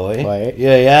cowboy. Wait.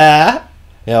 Yeah.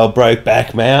 Yeah, old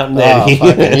Brokeback Mountain. Oh, Eddie.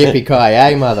 fucking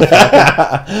yippee-ki-yay,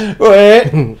 motherfucker.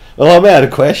 Wait. Well, I'm out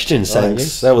of questions, thanks.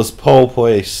 Yes. That was Paul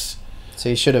Poise. So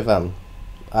you should have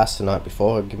asked the night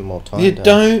before and given more time. You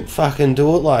don't fucking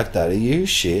do it like that. Are you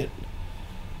shit?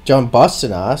 John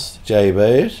Boston asked,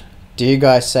 JB? do you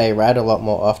guys say rad a lot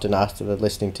more often after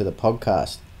listening to the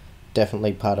podcast?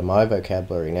 Definitely part of my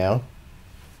vocabulary now.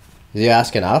 Is he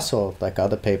asking us or like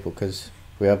other people? Because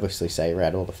we obviously say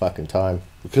rad all the fucking time.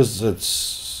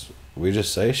 Because we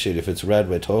just say shit. If it's rad,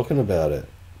 we're talking about it.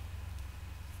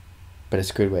 But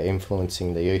it's good we're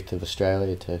influencing the youth of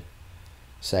Australia to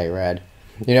say rad.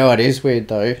 You know what is weird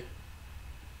though?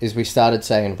 Is we started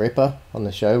saying ripper on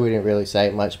the show. We didn't really say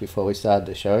it much before we started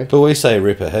the show. But we say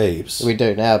ripper heaps. We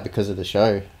do now because of the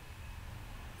show.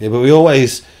 Yeah, but we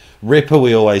always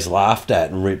laughed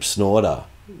at, and rip snorter.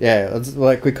 Yeah, it's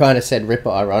like we kind of said ripper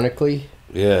ironically.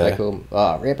 Yeah. Like,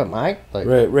 oh, ripper, mate. Like,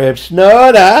 Rip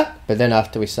snorter. but then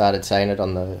after we started saying it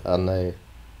on the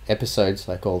episodes,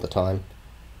 like all the time,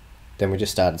 then we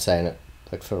just started saying it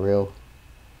like for real.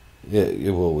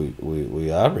 Yeah, well, we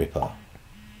are ripper.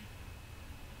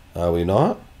 Are we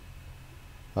not?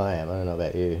 I am. I don't know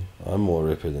about you. I'm more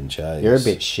ripper than Chase. You're a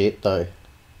bit shit though,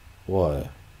 Why?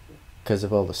 because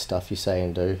of all the stuff you say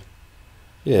and do.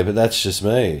 Yeah, but that's just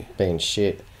me. Being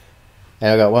shit.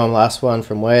 And I got one last one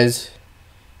from Wes.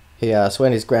 He asked,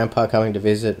 when is Grandpa coming to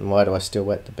visit and why do I still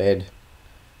wet the bed?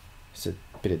 It's a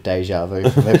bit of deja vu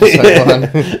from episode 1.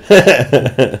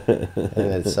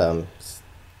 And it's, I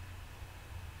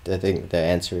think the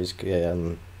answer is,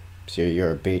 so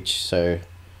you're a bitch, so...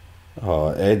 Oh,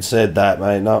 Ed said that,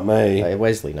 mate, not me.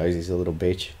 Wesley knows he's a little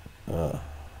bitch. Oh,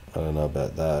 I don't know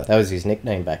about that. That was his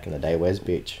nickname back in the day, Wes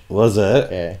Bitch. Was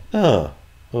it? Yeah. Oh,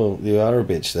 well, you are a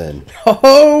bitch then.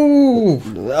 Oh!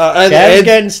 Gav's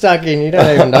getting stuck in. You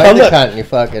don't even know the cunt. You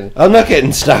fucking... I'm not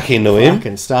getting stuck into him.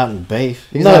 Fucking starting beef.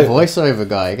 He's No. a voiceover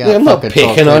guy. You can't Yeah, I'm not fucking talk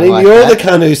picking to on him. like You're that. the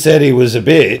cunt who said he was a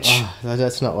bitch. Oh,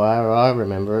 that's not why I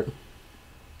remember it.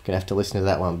 Gonna have to listen to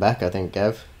that one back, I think,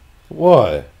 Gav.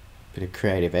 Why? Bit of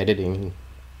creative editing.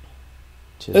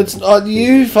 It's not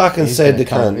you. Fucking He's said the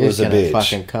gonna cunt was a He's bitch. gonna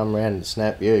fucking come round and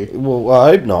snap you. Well,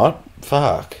 I hope not.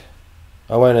 Fuck.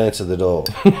 I won't answer the door.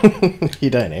 You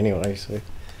don't anyway, so...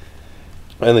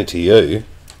 Only to you.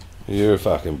 You're a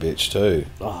fucking bitch too.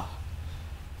 Oh,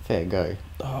 fair go.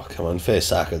 Oh, come on. Fair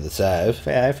suck of the sav.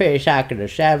 Fair suck of the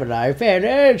Saturday. Fair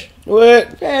dudes.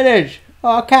 What? Fair dudes.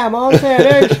 Oh, come on,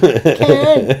 fair dudes.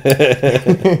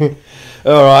 Can.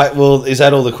 All right. Well, is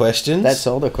that all the questions? That's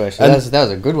all the questions. That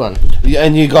was a good one.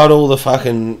 And you got all the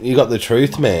fucking... You got the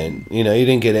truth, man. You know, you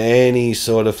didn't get any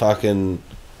sort of fucking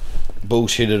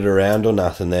bullshitted around or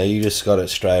nothing there. You just got it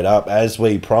straight up, as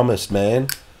we promised, man.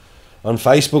 On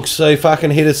Facebook, so fucking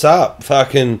hit us up.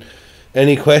 Fucking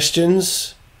any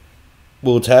questions,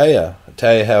 we'll tell you.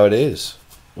 Tell you how it is,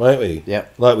 won't we?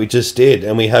 Yep. Like we just did.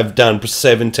 And we have done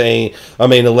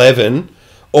 11...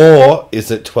 Or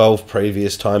is it 12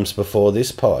 previous times before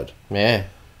this pod? Yeah.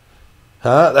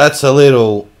 Huh? That's a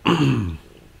little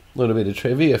bit of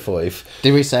trivia for you.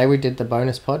 Did we say we did the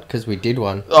bonus pod? Because we did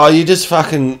one. Oh, you just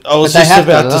fucking... I was But they just have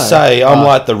to about to know. say, I'm Oh.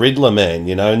 like the Riddler man,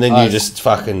 you know, and then you just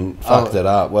fucking fucked it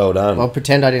up. Well done. Well,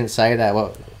 pretend I didn't say that.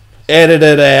 Well, Edit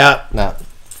it out. no.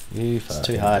 You fucking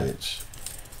too hard. bitch.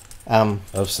 I've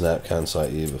I've snapped cunts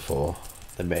like you before.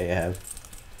 I bet you have.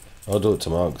 I'll do it to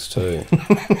Mugs too.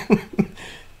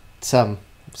 It's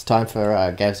time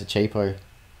for Gav's a cheapo.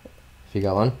 If you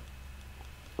go on.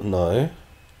 No.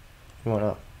 Why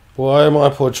not? Why am I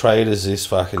portrayed as this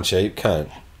fucking cheap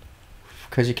cunt?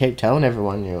 Because you keep telling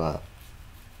everyone you are.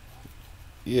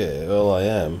 Yeah, well, I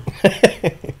am.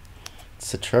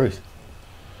 It's the truth.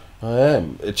 I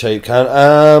am a cheap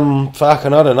cunt.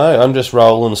 Fucking, I don't know. I'm just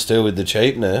rolling still with the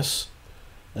cheapness.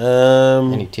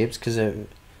 Any tips? Because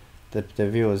the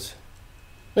viewers.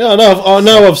 Yeah, I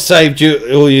know I've saved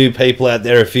all you people out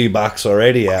there a few bucks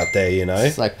already out there, you know.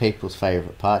 It's like people's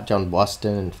favourite part. John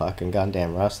Boston and fucking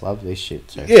Gundam Russ love this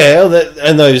shit. So. Yeah,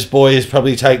 and those boys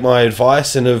probably take my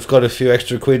advice and have got a few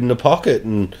extra quid in the pocket,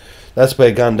 and that's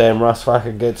where Gundam Russ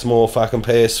fucking gets more fucking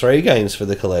PS3 games for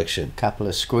the collection. Couple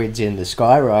of squids in the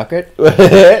skyrocket.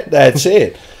 That's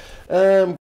it.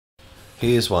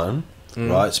 Here's one,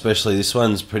 right? Especially this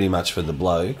one's pretty much for the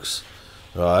blokes,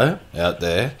 right, out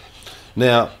there.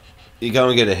 Now, you go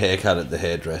and get a haircut at the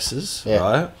hairdressers,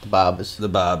 right? The barbers. The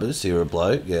barbers, you're a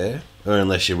bloke, yeah. Or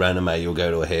unless you're anime, you'll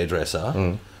go to a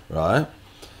hairdresser, right?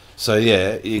 So,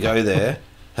 yeah, you go there.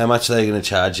 How much are they going to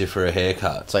charge you for a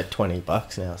haircut? It's like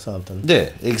 $20 now or something.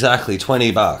 Yeah, exactly,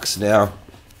 $20. Now,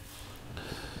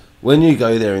 when you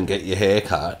go there and get your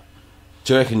haircut,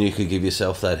 do you reckon you could give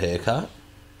yourself that haircut?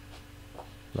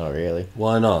 Not really.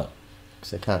 Why not?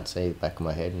 Because I can't see the back of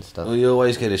my head and stuff. Well, you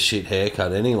always get a shit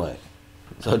haircut anyway.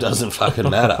 So it doesn't fucking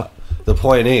matter. The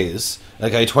point is,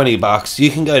 okay, $20,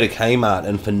 you can go to Kmart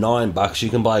and for $9 you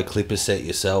can buy a clipper set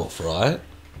yourself, right?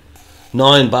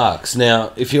 $9.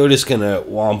 Now, if you're just going to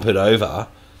whomp it over,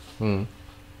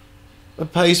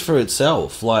 it pays for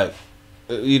itself. Like,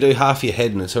 you do half your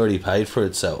head and it's already paid for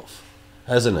itself,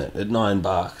 hasn't it? At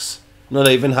 $9. Not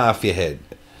even half your head.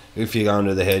 If you're going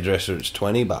to the hairdresser, it's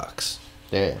 $20.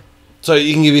 Yeah. So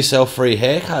you can give yourself free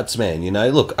haircuts, man, you know?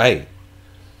 Look, hey,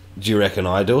 do you reckon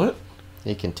I do it?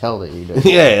 You can tell that you do.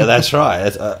 Yeah, that's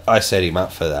right. I set him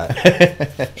up for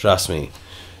that. Trust me.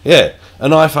 Yeah,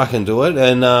 and I fucking do it,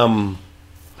 and,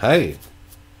 hey.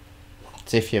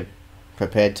 It's if you're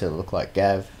prepared to look like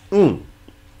Gav. Then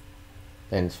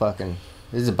it's fucking...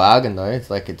 This is a bargain, though. It's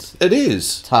like it's... It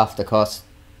is. It's half the cost.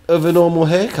 Of a normal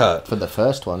haircut. For the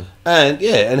first one. And,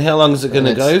 yeah, and how long is it going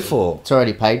to go for? It's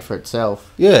already paid for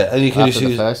itself. Yeah, and you can after just the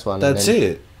use... first one. That's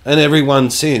it. And every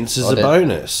one since is a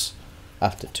bonus.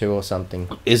 After 2 or something.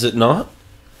 Is it not?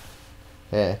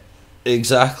 Yeah.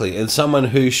 Exactly. And someone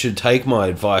who should take my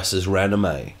advice is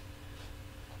Ranime.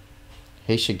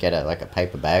 He should get like a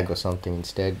paper bag or something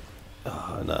instead.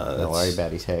 Oh, no. Don't worry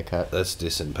about his haircut. That's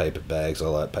dissing paper bags. I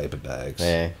like paper bags.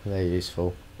 Yeah, they're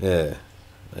useful. Yeah.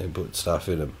 They put stuff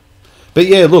in them. But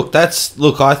yeah, look,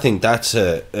 I think that's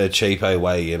a cheapo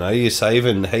way, you know. You're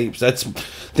saving heaps.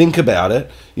 Think about it.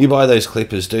 You buy those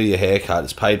clippers, do your haircut,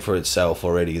 it's paid for itself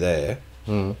already there.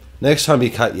 Next time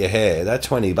you cut your hair, that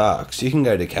 $20, you can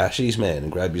go to Cashies, man,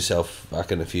 and grab yourself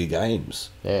fucking a few games.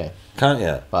 Yeah. Can't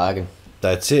you? Bargain.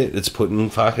 That's it. It's putting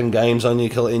fucking games on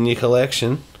in your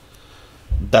collection.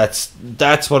 That's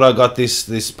what I got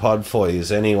this pod for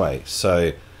is anyway.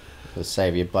 So it'll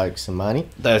save your bloke some money.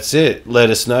 That's it. Let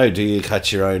us know. Do you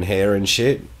cut your own hair and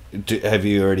shit? Have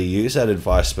you already used that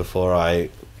advice before I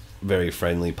very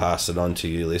friendly pass it on to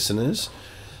you listeners?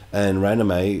 And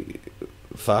Ranime,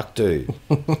 fuck, dude.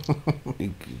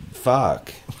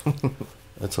 Fuck.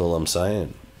 That's all I'm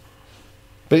saying.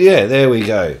 But yeah, there we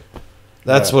go.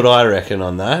 That's what I reckon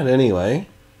on that anyway.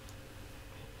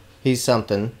 Here's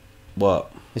something.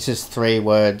 What? This is 3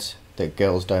 words that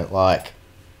girls don't like.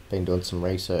 Been doing some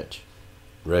research.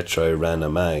 Retro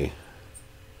Ranime.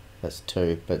 That's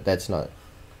 2, but that's not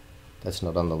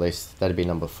on the list. That'd be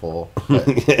number 4.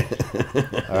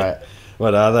 Alright.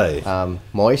 What are they?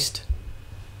 Moist.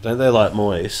 Don't they like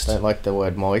moist? Don't like the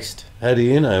word moist. How do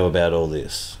you know about all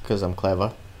this? Because I'm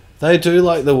clever. They do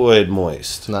like the word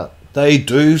moist. No. They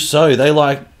do so. They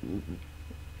like...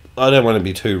 I don't want to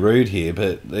be too rude here,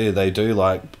 but they do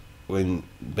like when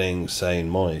being saying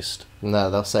moist.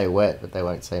 No, they'll say wet, but they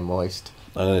won't say moist.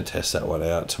 I'm going to test that one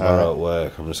out tomorrow at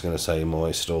work. I'm just going to say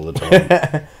moist all the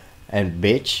time. And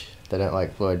bitch. They don't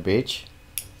like the word bitch.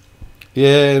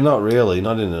 Yeah, not really.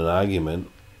 Not in an argument.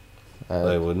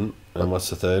 They wouldn't. And what's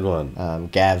the third one?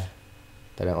 Gav.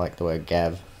 They don't like the word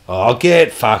gav. Oh,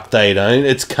 get fucked, they don't.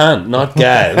 It's cunt, not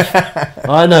gav.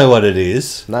 I know what it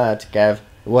is. No, it's gav.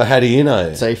 Well, how do you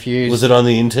know? So if you Was it on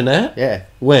the internet? Yeah.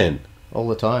 When? All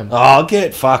the time. Oh,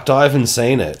 get fucked. I haven't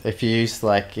seen it. If you use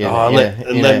like...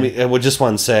 let me... Well, just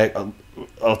one sec.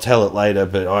 I'll tell it later,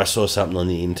 but I saw something on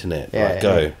the internet. Yeah, right,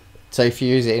 go. Yeah. So if you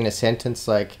use it in a sentence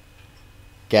like,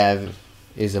 Gav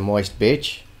is a moist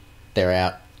bitch, they're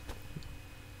out.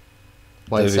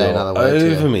 Won't say another word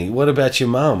to over you. me. What about your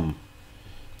mum?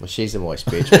 Well, she's a moist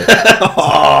bitch. But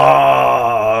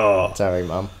Oh! Sorry,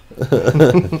 mum.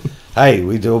 Hey,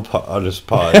 we do a honest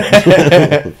pod.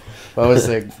 What was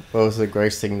the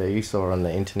gross thing that you saw on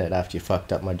the internet after you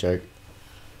fucked up my joke?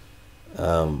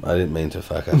 I didn't mean to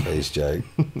fuck up his joke.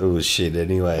 It was shit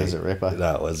anyway. Was it ripper?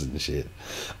 No, it wasn't shit.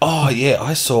 Oh, yeah,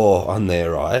 I saw on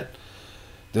there, right?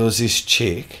 There was this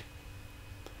chick,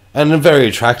 And a very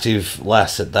attractive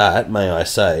lass at that, may I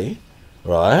say,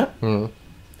 right? Mm.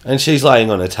 And she's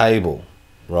laying on a table,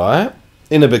 right?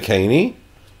 In a bikini.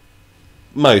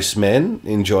 Most men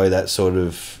enjoy that sort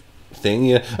of thing.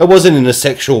 Yeah, it wasn't in a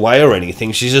sexual way or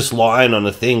anything. She's just lying on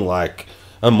a thing like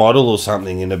a model or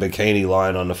something in a bikini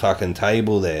lying on a fucking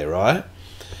table there, right?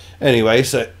 Anyway,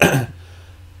 so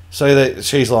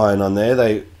she's lying on there.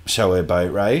 They show her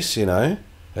boat race, you know,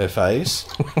 her face.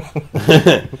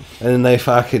 And then they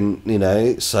fucking, you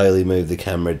know, slowly move the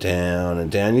camera down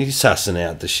and down. You're sussing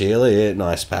out the Sheila, yeah,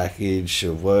 nice package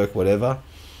of work, whatever.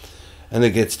 And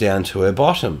it gets down to her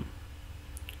bottom,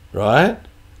 right?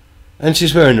 And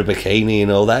she's wearing a bikini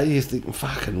and all that. You think,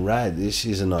 fucking rad, this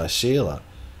is a nice Sheila.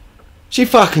 She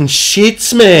fucking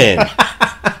shits, man.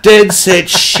 Dead set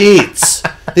shits.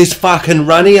 This fucking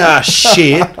runny ass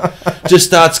shit just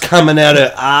starts coming out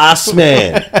her ass,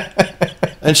 man.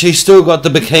 And she's still got the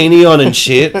bikini on and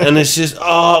shit. And it's just,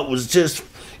 it was just...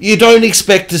 You don't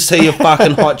expect to see a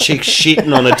fucking hot chick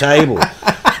shitting on a table.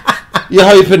 You're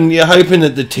hoping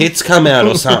that the tits come out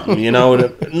or something, you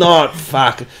know, not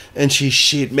fuck. And she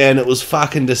shit, man, it was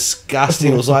fucking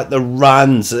disgusting. It was like the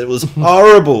runs. It was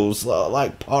horrible. It was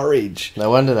like porridge. No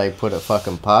wonder they put a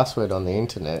fucking password on the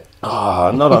internet.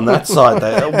 Oh, not on that side.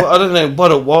 I don't know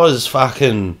what it was,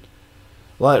 fucking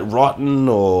like rotten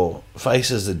or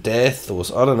faces of death or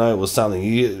I don't know, it was something.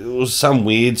 It was some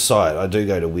weird site. I do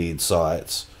go to weird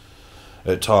sites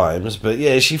at times, but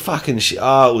yeah, she fucking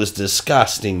it was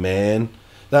disgusting, man.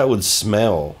 That would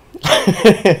smell.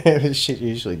 Shit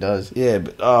usually does. Yeah,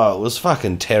 but it was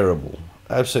fucking terrible,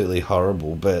 absolutely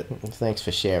horrible. But thanks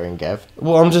for sharing, Gav.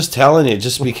 Well, I'm just telling you,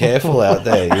 just be careful out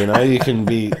there. You know, you can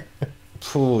be.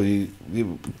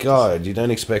 God, you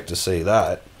don't expect to see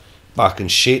that. Fucking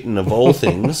shitting of all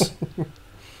things.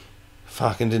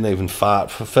 Fucking didn't even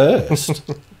fart for first.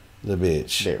 The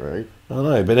bitch. Bit rude. I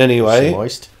know, but anyway. She's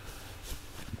moist.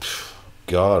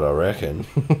 God, I reckon.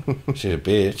 She's a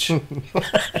bitch.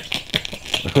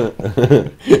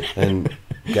 And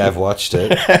Gav watched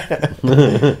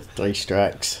it. 3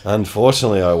 strikes.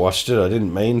 Unfortunately, I watched it. I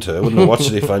didn't mean to. I wouldn't have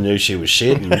watched it if I knew she was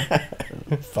shitting.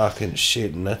 Fucking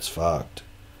shitting, that's fucked.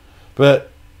 But,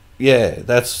 yeah,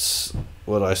 that's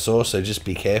what I saw, so just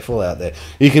be careful out there.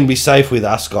 You can be safe with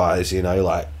us guys, you know,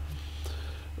 like,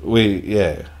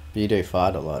 You do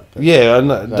fart a lot. But yeah,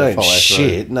 don't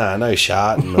shit. No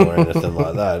sharting or anything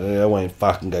like that. I won't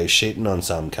fucking go shitting on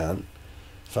some cunt.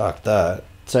 Fuck that.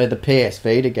 So the PS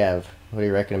Vita, Gav, what do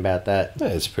you reckon about that? Yeah,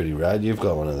 it's pretty rad. You've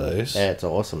got one of those. Yeah, it's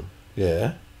awesome.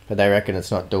 Yeah. But they reckon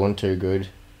it's not doing too good.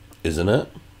 Isn't it?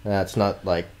 It's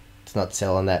not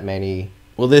selling that many.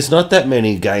 Well, there's not that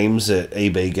many games at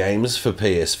EB Games for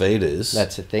PS Vitas.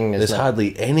 That's the thing. There's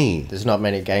hardly any. There's not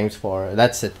many games for it.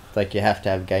 That's it. Like, you have to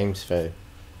have games to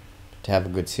have a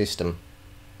good system.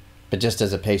 But just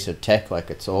as a piece of tech, like,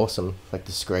 it's awesome. Like,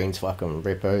 the screen's fucking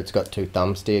ripper. It's got 2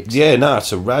 thumbsticks. Yeah, no,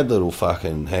 it's a rad little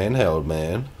fucking handheld,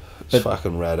 man. It's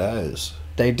fucking rad as.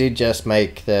 They did just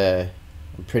make I'm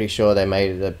pretty sure they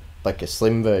made it a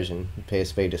slim version, the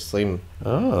PS Vita Slim.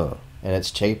 Oh. And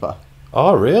it's cheaper.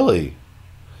 Oh, really?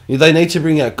 Yeah, they need to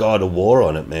bring out God of War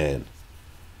on it, man.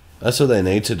 That's what they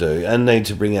need to do. And need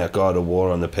to bring out God of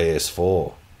War on the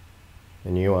PS4. A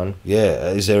new one.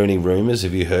 Yeah, is there any rumours?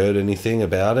 Have you heard anything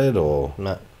about it, or...?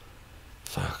 No.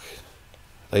 Fuck.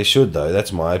 They should, though,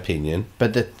 that's my opinion.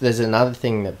 But there's another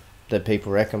thing that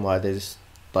people reckon why there's,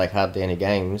 like, hardly any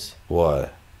games.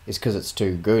 Why? Is because it's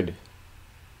too good.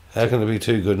 How can it be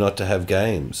too good not to have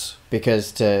games?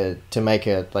 Because to make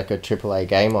a AAA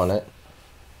game on it,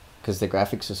 because the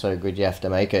graphics are so good, you have to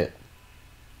make it,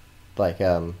 like,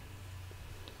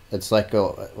 it's like...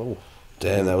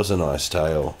 Damn, that was a nice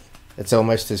tale. It's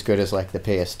almost as good as like the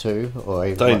PS2, or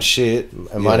even don't shit.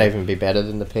 It might even be better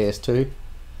than the PS2.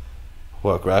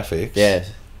 What, graphics? Yeah,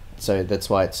 so that's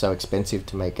why it's so expensive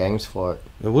to make games for it.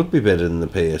 It would be better than the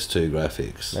PS2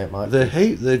 graphics. It might.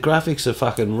 The graphics are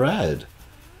fucking rad.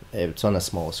 Yeah, it's on a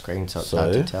small screen, so it's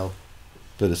hard to tell.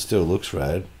 But it still looks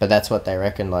rad. But that's what they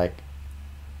reckon, like,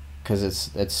 because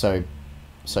it's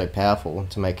so powerful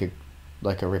to make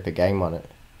a ripper game on it.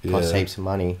 It costs heaps of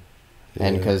money,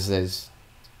 and because there's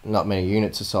not many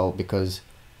units are sold because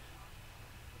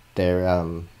there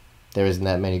isn't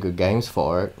that many good games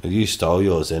for it. You stole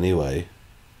yours anyway,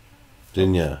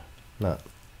 didn't you? No.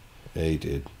 Yeah, you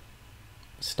did.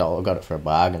 Got it for a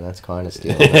bargain. That's kind of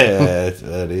stealing. Yeah,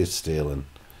 that is stealing.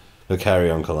 But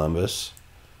carry on, Columbus.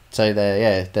 So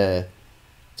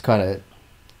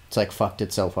it's like fucked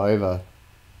itself over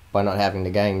by not having the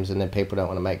games, and then people don't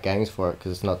want to make games for it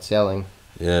because it's not selling.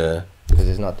 Yeah. Because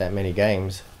there's not that many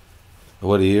games.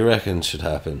 What do you reckon should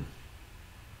happen?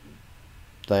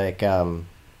 Like,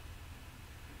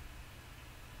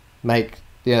 make,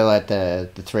 you know, like the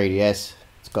 3DS.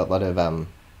 It's got a lot of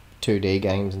 2D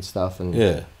games and stuff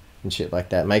and shit like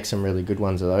that. Make some really good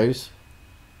ones of those.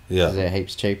 Yeah. 'Cause they're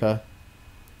heaps cheaper.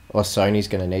 Or Sony's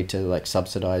going to need to like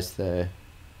subsidize the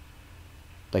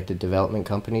development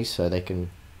companies so they can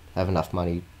have enough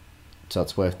money so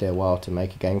it's worth their while to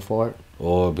make a game for it.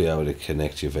 Or be able to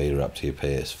connect your Vita up to your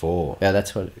PS4. Yeah,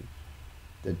 that's what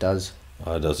it does.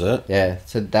 Oh, does it? Yeah,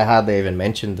 so they hardly even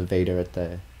mentioned the Vita at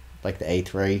the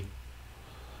E3.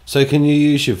 So can you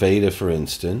use your Vita, for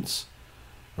instance,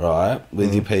 right,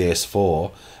 with your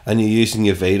PS4, and you're using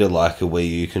your Vita like a Wii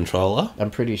U controller?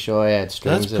 I'm pretty sure, yeah, it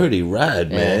streams. That's pretty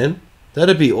rad, man.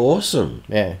 That'd be awesome.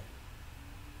 Yeah.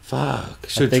 Fuck,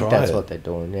 I think that's what they're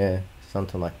doing, yeah.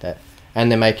 Something like that. And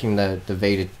they're making the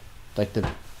Vita, like the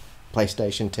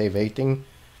PlayStation TV thing.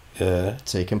 Yeah.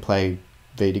 So you can play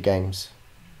Vita games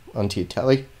onto your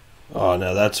telly. Oh,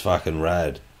 no, that's fucking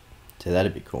rad. So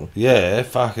that'd be cool. Yeah,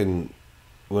 fucking...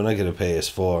 When I get a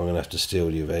PS4, I'm going to have to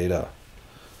steal your Vita.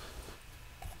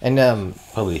 And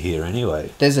probably here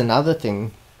anyway. There's another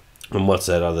thing. And what's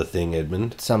that other thing,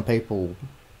 Edmund? Some people...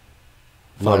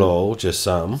 Not all, just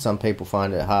some. Some people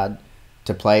find it hard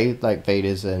to play like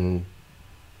Vitas and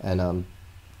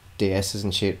DSs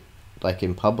and shit like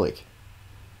in public.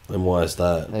 And why is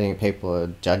that? I think people are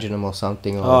judging them or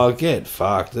something. Or oh, get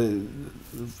fucked.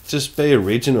 Just be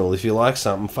original. If you like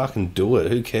something, fucking do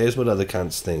it. Who cares what other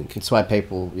cunts think? It's why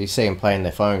people, you see them playing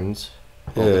their phones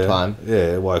all the time.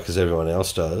 Yeah, why? Because everyone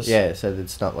else does. Yeah, so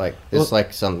it's not like, there's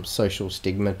like some social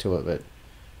stigma to it, but...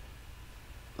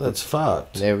 That's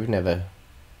fucked. Yeah, we've never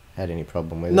had any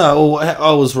problem with it. No,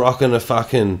 I was rocking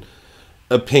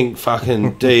a pink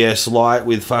fucking DS Lite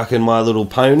with fucking My Little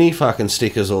Pony fucking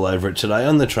stickers all over it today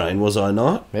on the train, was I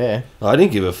not? Yeah. I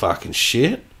didn't give a fucking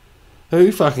shit.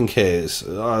 Who fucking cares?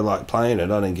 I like playing it,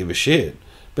 I don't give a shit.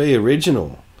 Be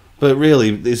original. But really,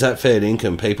 is that fair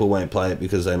income? People won't play it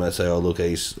because they might say, oh look,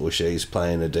 he's or she's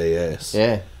playing a DS.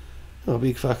 Yeah. Oh,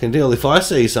 big fucking deal. If I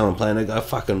see someone playing it, I go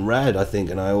fucking rad, I think,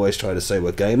 and I always try to see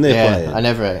what game they're playing. I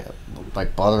never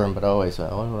like bother them, but I always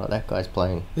I wonder what that guy's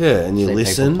playing. Yeah, and you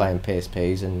listen. People playing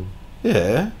PSPs and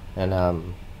the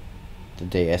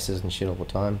DSs and shit all the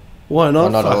time. Why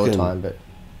not? Well, not all the time, but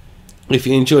if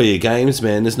you enjoy your games,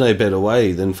 man, there's no better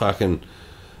way than fucking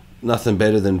nothing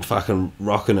better than fucking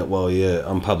rocking it while you're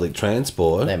on public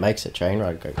transport. That makes a train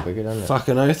ride go quicker, doesn't it?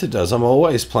 Fucking oath it does. I'm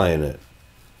always playing it.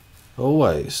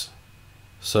 Always.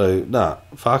 So, nah,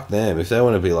 fuck them. If they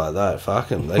want to be like that, fuck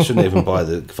them. They shouldn't even buy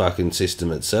the fucking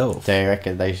system itself. Do you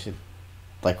reckon they should,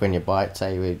 like when you buy it,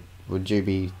 say, would you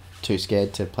be too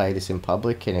scared to play this in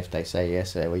public? And if they say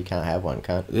yes, well, you can't have one,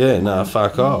 can't? Yeah, nah,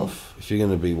 fuck off. If you're going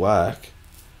to be whack,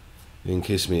 you can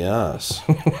kiss me ass.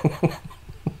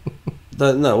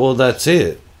 No, well, that's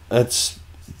it.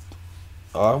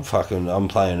 I'm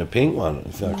playing a pink one.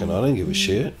 Fucking, I don't give a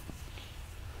shit.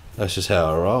 That's just how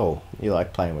I roll. You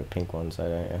like playing with pink ones, though,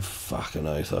 don't you? Fucking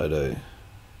oath, I do.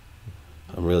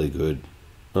 I'm really good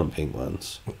on pink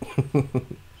ones.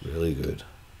 Really good.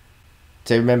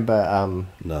 Do you remember...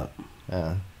 No.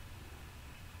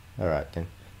 Alright then.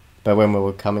 But when we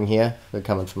were coming here, we were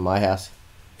coming from my house.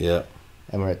 Yeah.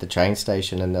 And we're at the train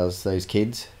station and there was those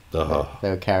kids. They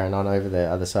were carrying on over the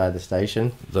other side of the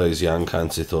station. Those young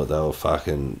cunts who thought they were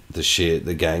fucking the shit,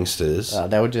 the gangsters.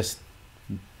 They were just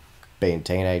being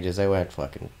teenagers. They weren't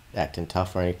fucking acting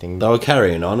tough or anything. They were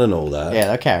carrying on and all that. Yeah,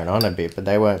 they were carrying on a bit, but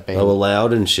they weren't being... They were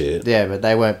loud and shit. Yeah, but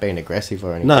they weren't being aggressive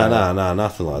or anything. No,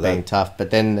 nothing like that. Being tough.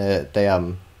 But then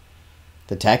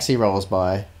the taxi rolls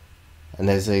by and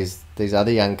there's these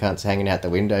other young cunts hanging out the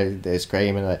window. They're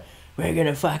screaming like, we're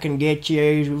gonna fucking get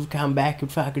you, we've come back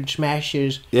and fucking smash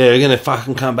you. Yeah, we're gonna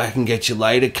fucking come back and get you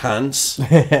later, cunts.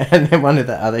 And then one of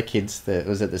the other kids that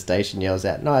was at the station yells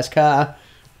out, nice car.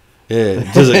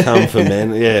 Yeah, does it come for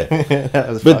men?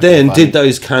 Yeah. But then, did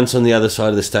those cunts on the other side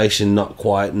of the station not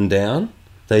quieten down?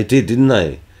 They did, didn't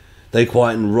they? They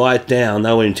quietened right down.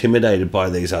 They were intimidated by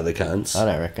these other cunts. I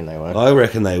don't reckon they were. I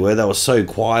reckon they were. They were so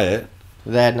quiet.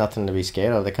 They had nothing to be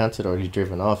scared of. The cunts had already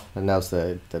driven off, and that was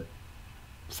the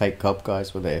fake cop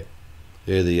guys were there.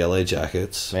 Yeah, the yellow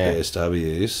jackets, yeah.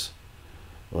 PSWs,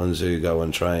 ones who go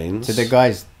on trains. So the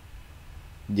guys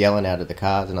yelling out of the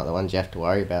cars are not the ones you have to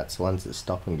worry about. It's the ones that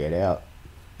stop and get out.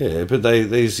 Yeah, but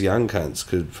these young cunts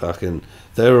could fucking...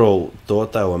 They all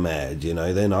thought they were mad, you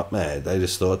know. They're not mad. They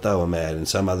just thought they were mad, and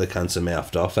some other cunts are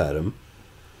mouthed off at them,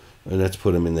 and that's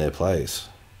put them in their place.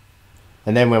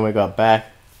 And then when we got back,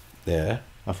 yeah,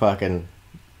 I fucking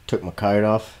took my coat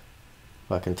off,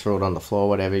 fucking threw it on the floor,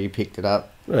 whatever. You picked it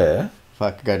up. Yeah. If I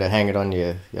could go to hang it on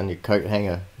your coat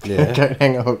hanger, yeah, coat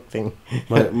hanger hook thing.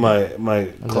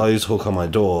 My clothes hook on my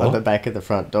door. On the back of the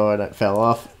front door, and it fell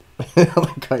off. The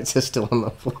coats are still on the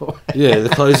floor. Yeah, the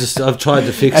clothes are still... I've tried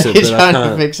to fix it, You're but I trying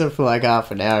can't. to fix it for like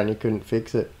half an hour and you couldn't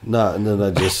fix it. No, and then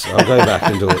I'll go back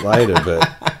and do it later,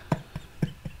 but...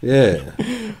 Yeah.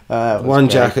 One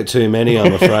great. jacket too many,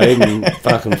 I'm afraid, and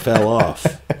fucking fell off.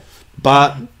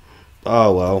 But,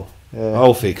 oh well. Yeah.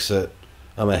 I'll fix it.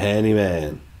 I'm a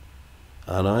handyman.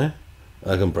 I know.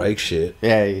 I can break shit.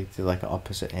 Yeah, you're like an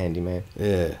opposite handyman.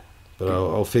 Yeah. But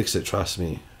I'll fix it, trust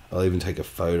me. I'll even take a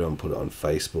photo and put it on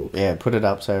Facebook. Yeah, put it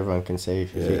up so everyone can see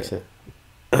if you fix it.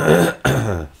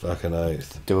 Fucking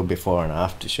oath. Do a before and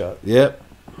after shot. Yep.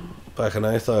 Fucking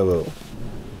oath I will.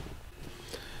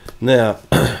 Now,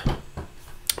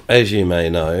 as you may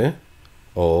know,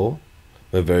 all,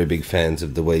 we're very big fans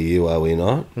of the Wii U, are we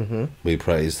not? Mm-hmm. We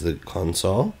praise the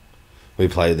console. We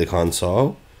play the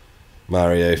console.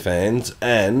 Mario fans.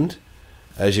 And,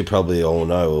 as you probably all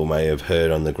know or may have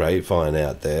heard on the grapevine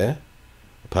out there,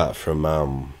 apart from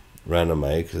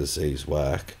Ranome, because he's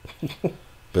whack,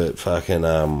 but fucking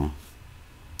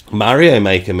Mario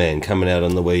Maker Man coming out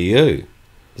on the Wii U.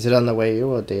 Is it on the Wii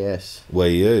U or DS?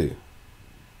 Wii U.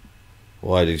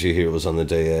 Why did you hear it was on the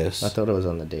DS? I thought it was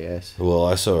on the DS. Well,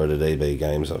 I saw it at EB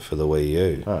Games for the Wii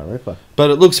U. Oh, Ripper. But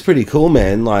it looks pretty cool,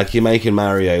 man. Like, you're making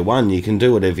Mario 1, you can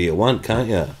do whatever you want, can't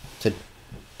you?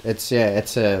 It's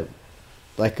a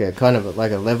like a kind of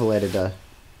like a level editor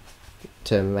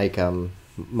to make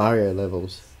Mario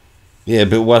levels. Yeah,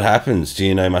 but what happens? Do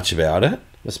you know much about it?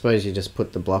 I suppose you just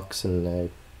put the blocks and the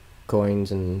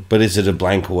coins and... But is it a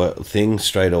blank thing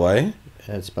straight away?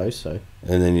 I suppose so.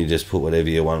 And then you just put whatever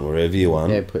you want, wherever you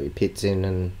want? Yeah, put your pits in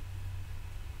and...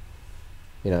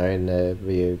 You know, in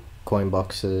your coin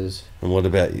boxes. And what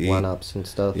about you? 1-ups and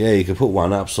stuff. Yeah, you could put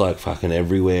 1-ups like fucking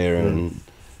everywhere and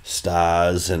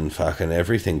stars and fucking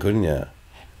everything, couldn't you?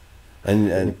 And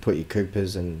you put your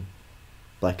Koopas and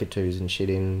Blackatoos and shit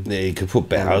in. Yeah, you could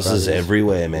put Hammer Bowsers Brothers.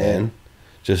 everywhere, man. Yeah.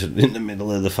 Just in the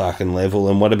middle of the fucking level.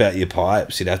 And what about your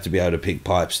pipes? You'd have to be able to pick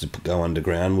pipes to go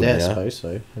underground, wouldn't Yeah, I you? suppose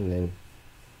so. And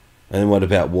then what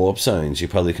about warp zones? You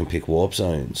probably can pick warp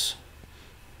zones.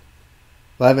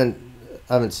 well, I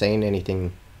haven't seen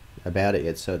anything about it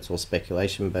yet, so it's all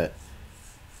speculation, but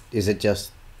is it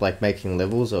just like making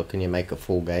levels or can you make a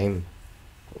full game?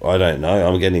 I don't know.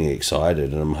 I'm getting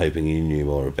excited and I'm hoping you knew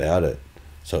more about it.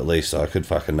 So at least I could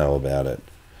fucking know about it.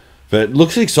 But it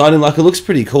looks exciting. Like, it looks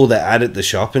pretty cool. They added the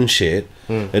shop and shit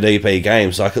at EP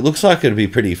Games. Like, it looks like it'd be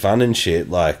pretty fun and shit.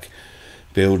 Like,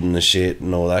 building the shit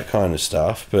and all that kind of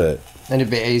stuff. But And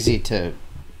it'd be easy to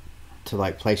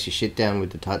like place your shit down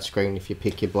with the touchscreen if you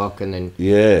pick your block and then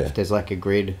yeah. if there's like a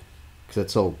grid, because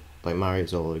it's all, like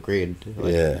Mario's all a grid.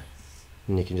 Like, Yeah.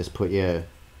 And you can just put you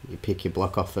pick your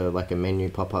block off like a menu,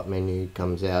 pop-up menu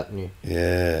comes out and you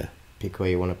Yeah. pick where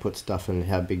you want to put stuff and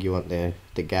how big you want the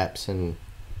gaps and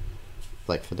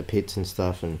like for the pits and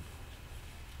stuff, and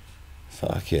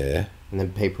Fuck yeah.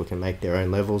 then people can make their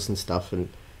own levels and stuff, and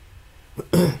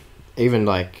even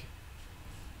like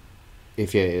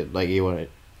if you like you want to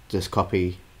just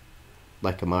copy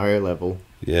like a Mario level.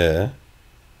 Yeah.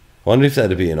 I wonder if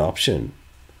that'd be an option.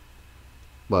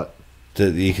 What?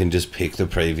 That you can just pick the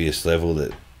previous level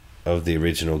of the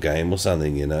original game or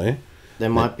something, you know? There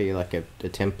might be like a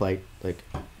template like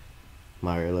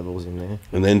Mario levels in there.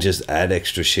 And then just add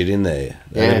extra shit in there.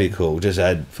 That'd Yeah. be cool. Just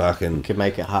add fucking... You could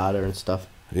make it harder and stuff.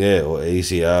 Yeah, or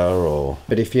easier, or...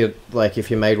 But if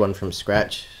you made one from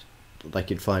scratch, like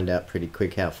you'd find out pretty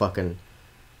quick how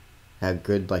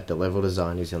good like the level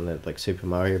design is on the like Super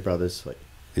Mario Brothers. Like,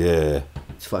 Yeah.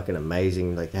 it's fucking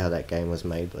amazing like how that game was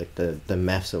made. Like the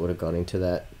maths that would have gone into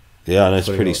that. Yeah, I know, it's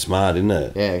Putting pretty all- smart, isn't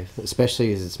it? Yeah,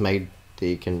 especially as it's made that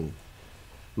you can.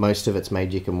 Most of it's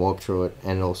made you can walk through it,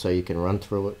 and also you can run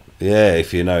through it. Yeah,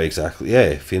 if you know exactly... Yeah,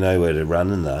 if you know where to run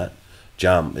and that.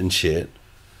 Jump and shit.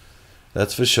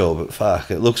 That's for sure, but fuck,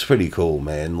 it looks pretty cool,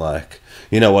 man. Like,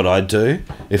 you know what I'd do?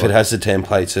 If it has the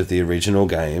templates of the original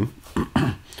game,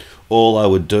 all I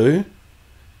would do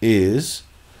is,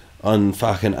 on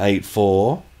fucking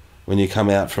 8-4, when you come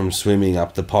out from swimming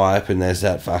up the pipe and there's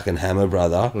that fucking Hammer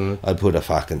Brother, I'd put a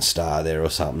fucking star there or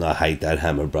something. I hate that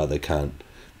Hammer Brother cunt.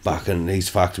 Fucking, he's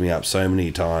fucked me up so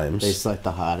many times. It's like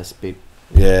the hardest bit.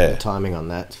 Yeah. The timing on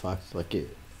that's fucked. Like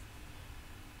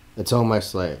it's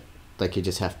almost like you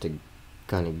just have to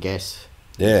kind of guess.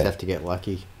 You Yeah. just have to get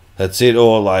lucky. That's it,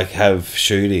 or like have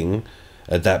shooting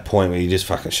at that point where you just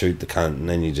fucking shoot the cunt and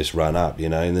then you just run up, you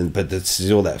know, and then but that's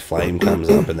still that flame comes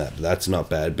up and that's not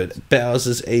bad. But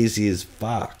Bowser's easy as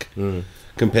fuck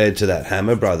compared to that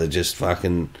Hammer Brother just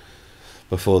fucking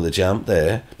before the jump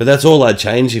there. But that's all I'd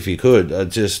change if you could.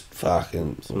 I'd just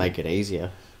fucking Just make it easier.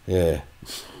 yeah.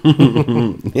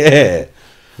 Yeah.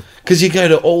 Because you go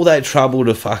to all that trouble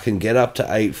to fucking get up to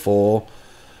 8-4,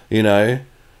 you know,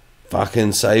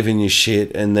 fucking saving your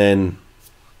shit, and then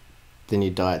you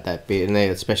die at that bit, and then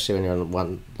especially when you're on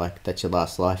one, like, that's your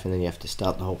last life, and then you have to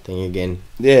start the whole thing again.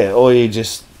 Yeah, or you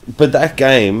just... But that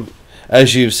game,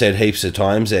 as you've said heaps of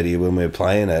times, Eddie, when we're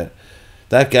playing it,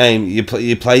 that game, you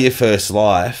play your first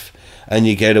life, and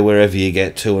you go to wherever you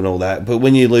get to and all that. But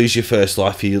when you lose your first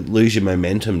life, you lose your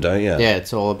momentum, don't you? Yeah,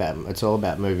 it's all about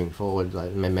moving forward,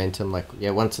 like momentum. Like,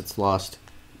 yeah, once it's lost,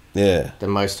 yeah,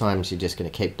 then most times you're just gonna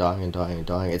keep dying and dying and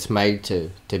dying. It's made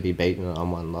to be beaten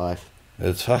on one life.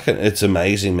 It's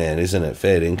amazing, man, isn't it?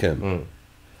 Fair income.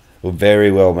 Well,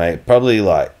 very well made. Probably,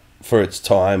 like, for its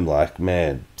time, like,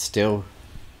 man. Still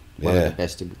one of the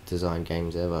best designed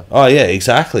games ever. Oh, yeah,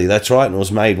 exactly. That's right. And it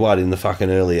was made, what, in the fucking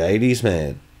early 80s,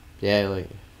 man? Yeah, like,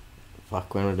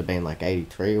 fuck, when would it have been, like,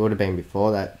 83? It would have been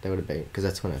before that. They would have been, because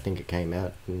that's when I think it came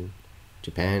out in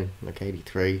Japan, like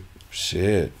 83.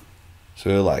 Shit. So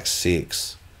we were, like,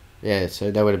 6. Yeah, so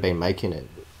they would have been making it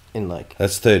in, like...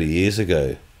 That's 30 years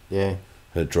ago. Yeah.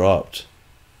 It dropped.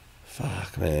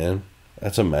 Fuck, man.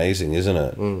 That's amazing, isn't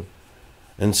it?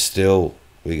 And still,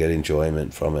 we get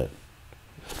enjoyment from it.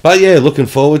 But yeah, looking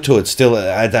forward to it. Still, it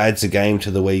adds a game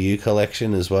to the Wii U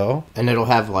collection as well. And it'll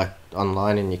have, like,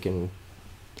 online, and you can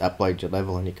upload your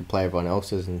level and you can play everyone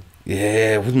else's. And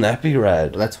yeah, wouldn't that be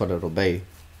rad? that's what it'll be.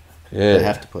 Yeah. They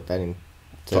have to put that in.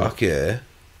 Fuck yeah.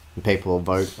 And people will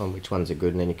vote on which ones are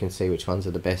good, and then you can see which ones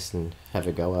are the best and have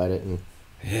a go at it. And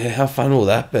yeah, how fun will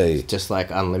that be? it's just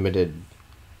like unlimited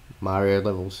Mario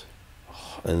levels.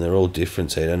 And they're all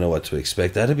different, so you don't know what to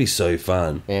expect. That'd be so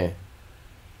fun. Yeah.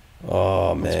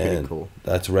 Oh, man. That's pretty cool.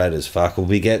 That's rad as fuck. We'll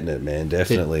be getting it, man,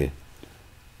 definitely.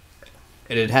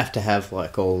 It'd have to have,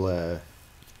 like, all the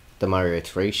Mario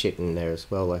 3 shit in there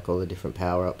as well, like all the different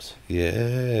power-ups.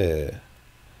 Yeah.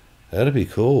 That'd be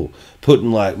cool.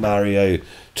 Putting, like, Mario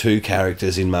 2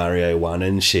 characters in Mario 1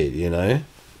 and shit, you know?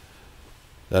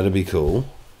 That'd be cool.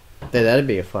 Yeah, that'd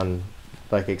be a fun,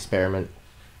 like, experiment.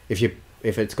 If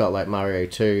it's got, like, Mario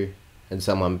 2 and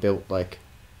someone built, like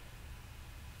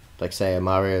say a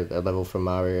level from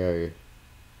Mario,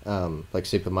 like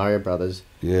Super Mario Brothers.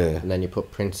 Yeah. And then you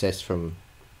put Princess from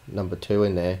number 2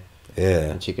 in there.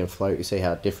 Yeah. And she can float. You see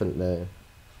how different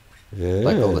yeah.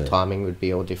 like, all the timing would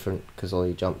be all different, because all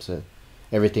your jumps are...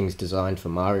 Everything's designed for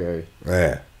Mario.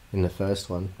 Yeah. In the first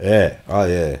one. Yeah. Oh,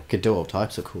 yeah. Could do all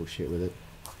types of cool shit with it.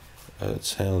 It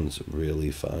sounds really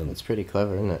fun. It's pretty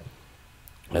clever, isn't it?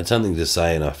 I had something to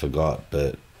say and I forgot,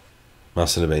 but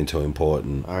mustn't have been too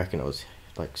important. I reckon it was,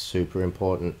 like, super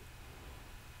important.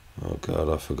 Oh, God,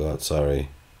 I forgot. Sorry.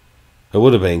 It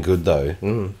would have been good, though.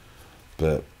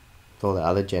 But... with all the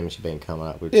other gems you've been coming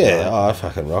up with. Yeah, like, I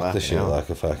fucking rock the shit hell. like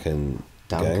a fucking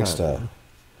Dumb gangster.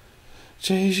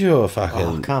 Jeez, you're a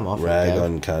fucking come off it, rag Gav.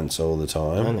 on cunts all the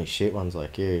time. Only shit ones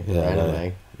like you. Yeah, I know.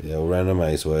 Anime. Yeah, well,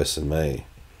 Ranome's worse than me.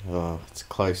 Oh, it's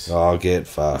close. I'll get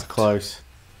fucked. It's close.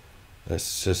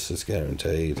 It's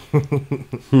guaranteed.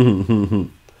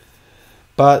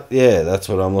 But, yeah, that's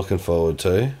what I'm looking forward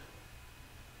to.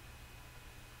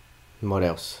 And what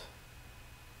else?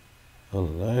 I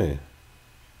don't know.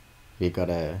 You got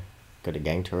a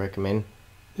game to recommend?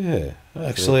 Yeah,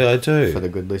 actually I do. For the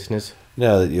good listeners.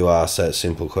 Now that you asked that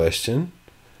simple question,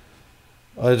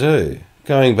 I do.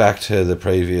 Going back to the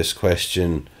previous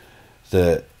question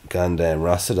that Gundam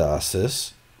Russ had asked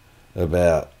us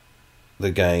about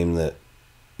the game that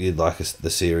you'd like the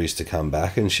series to come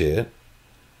back and shit,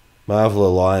 Marvel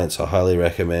Alliance, I highly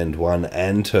recommend 1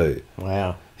 and 2.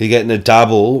 Wow. You're getting a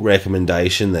double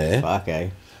recommendation there. Fuck, eh?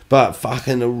 But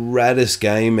fucking the raddest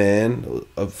game, man.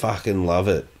 I fucking love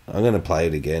it. I'm going to play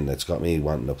it again. That's got me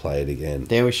wanting to play it again.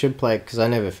 Yeah, we should play it, because I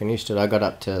never finished it. I got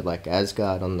up to, like,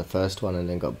 Asgard on the first one and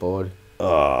then got bored.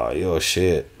 Oh, you're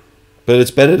shit. But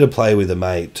it's better to play with a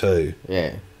mate too.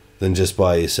 Yeah. Than just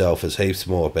by yourself. It's heaps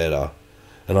more better.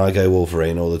 And I go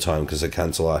Wolverine all the time because the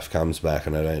cunt's life comes back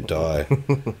and I don't die.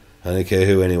 I don't care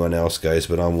who anyone else goes,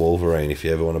 but I'm Wolverine. If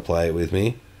you ever want to play it with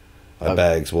me, I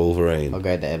bags Wolverine. I'll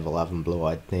go the ever-loving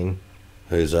blue-eyed thing.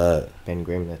 Who's that? Ben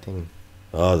Grimm, the thing.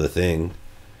 Oh, the Thing.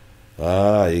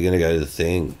 Ah, you're going to go to the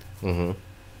Thing. Mm-hmm.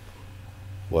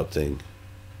 What thing?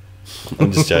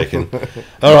 I'm just joking.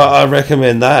 All right, I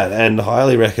recommend that and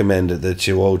highly recommend it that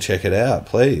you all check it out,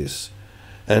 please.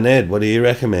 And Ed, what do you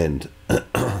recommend?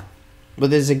 Well,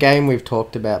 there's a game we've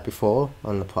talked about before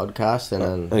on the podcast,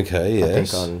 and okay,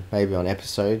 yes. I think maybe on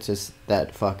episodes, is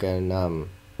that fucking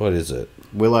what is it?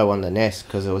 Willow on the Nest,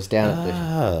 because it was down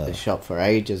at the shop for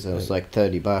ages. It was like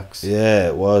 $30. Yeah,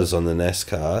 it was on the Nest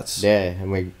carts. Yeah,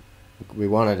 and we We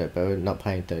wanted it, but we're not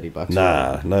paying $30.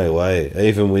 Nah, no way.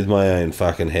 Even with my own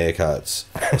fucking haircuts,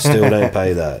 I still don't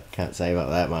pay that. Can't save up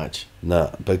that much.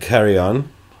 Nah, but carry on.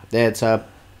 Yeah, it's up.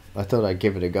 I thought I'd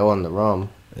give it a go on the ROM.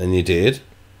 And you did?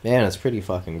 Yeah, and it's pretty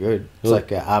fucking good. It's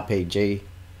like a RPG.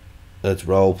 It's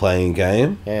role-playing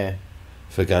game? Yeah.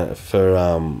 For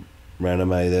Ranome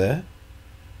there?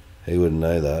 He wouldn't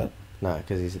know that. No,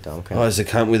 because he's a dumb cunt. Oh, it's a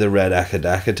cunt with a red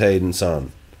Akadakatade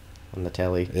son. On the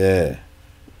telly. Yeah.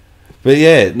 But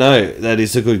yeah, no, that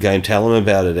is a good game. Tell him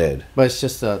about it, Ed. But it's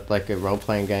just like a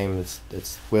role-playing game.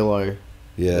 It's Willow.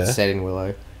 Yeah. It's set in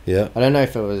Willow. Yeah. I don't know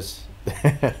if it was...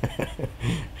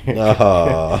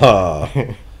 Oh.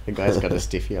 The guy's got a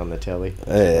stiffy on the telly.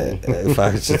 Yeah,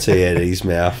 fucking should see Eddie's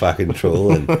mouth fucking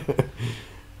trawling.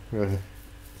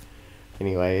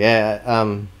 Anyway, yeah,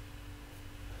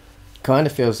 kind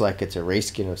of feels like it's a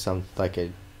reskin of some, like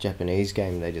a Japanese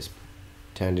game. They just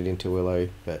turned it into Willow,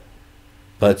 but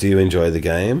do you enjoy the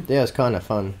game? yeah, it's kind of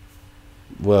fun.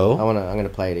 Well, I'm gonna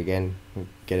play it again and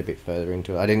get a bit further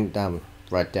into it. I didn't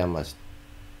write down my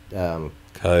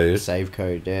code. save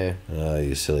code. Yeah. Oh,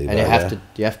 you silly And bugger.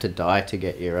 you have to die to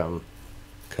get your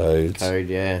Codes. code.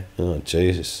 Yeah. Oh,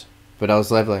 Jesus. But I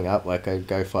was leveling up. Like I'd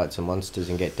go fight some monsters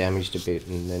and get damaged a bit,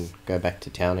 and then go back to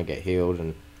town and get healed,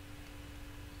 and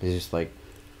it's just like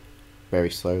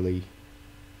very slowly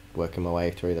working my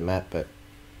way through the map. But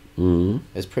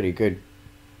it's pretty good.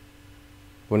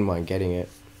 Wouldn't mind getting it.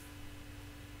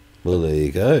 Well, there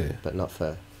you go. But not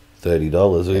for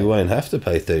 $30. Yeah. We won't have to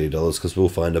pay $30 because we'll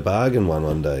find a bargain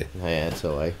one day. yeah, it's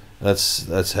all right.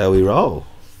 That's how we roll.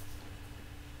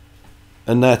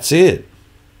 And that's it.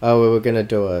 Oh, we were gonna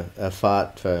do a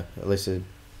fart for Alyssa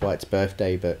White's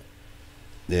birthday, but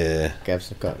Yeah.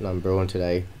 Gav's got none brewing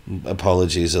today.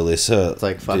 Apologies, Alyssa. It's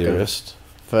like fucking dearest.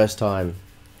 first time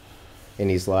in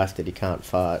his life that he can't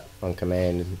fart on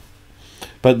command. And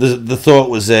But the thought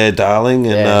was there, darling,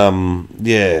 and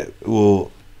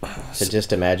well, so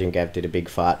just imagine Gav did a big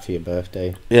fart for your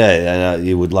birthday. yeah,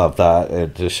 you would love that.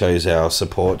 It just shows our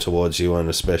support towards you on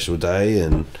a special day,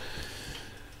 and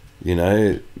you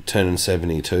know, turning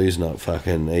 72 is not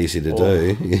fucking easy to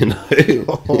do, you know.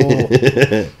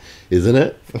 Isn't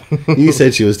it? You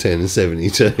said she was turning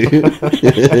 72.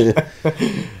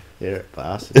 You're a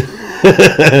bastard.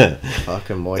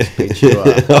 Fucking moist bitch you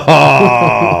are.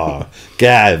 Oh,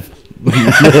 Gav.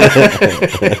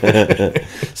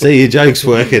 See, your joke's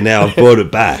working now. I've brought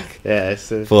it back Yeah,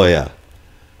 for you.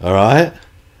 All right?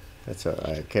 that's all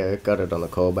right. Okay, got it on the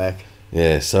callback.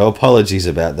 Yeah, so apologies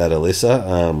about that,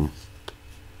 Alyssa.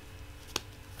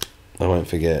 I won't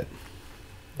forget.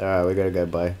 All right, we gotta go.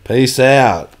 Bye. Peace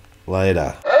out.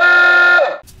 Later.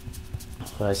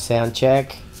 Sound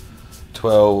check.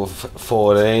 12,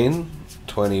 14,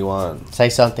 21. Say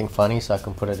something funny so I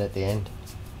can put it at the end.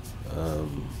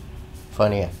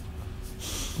 Funnier.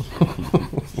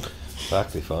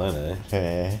 Fucking fine, eh?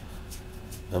 Yeah,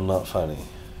 I'm not funny.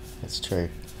 that's true.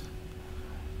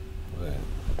 Wait.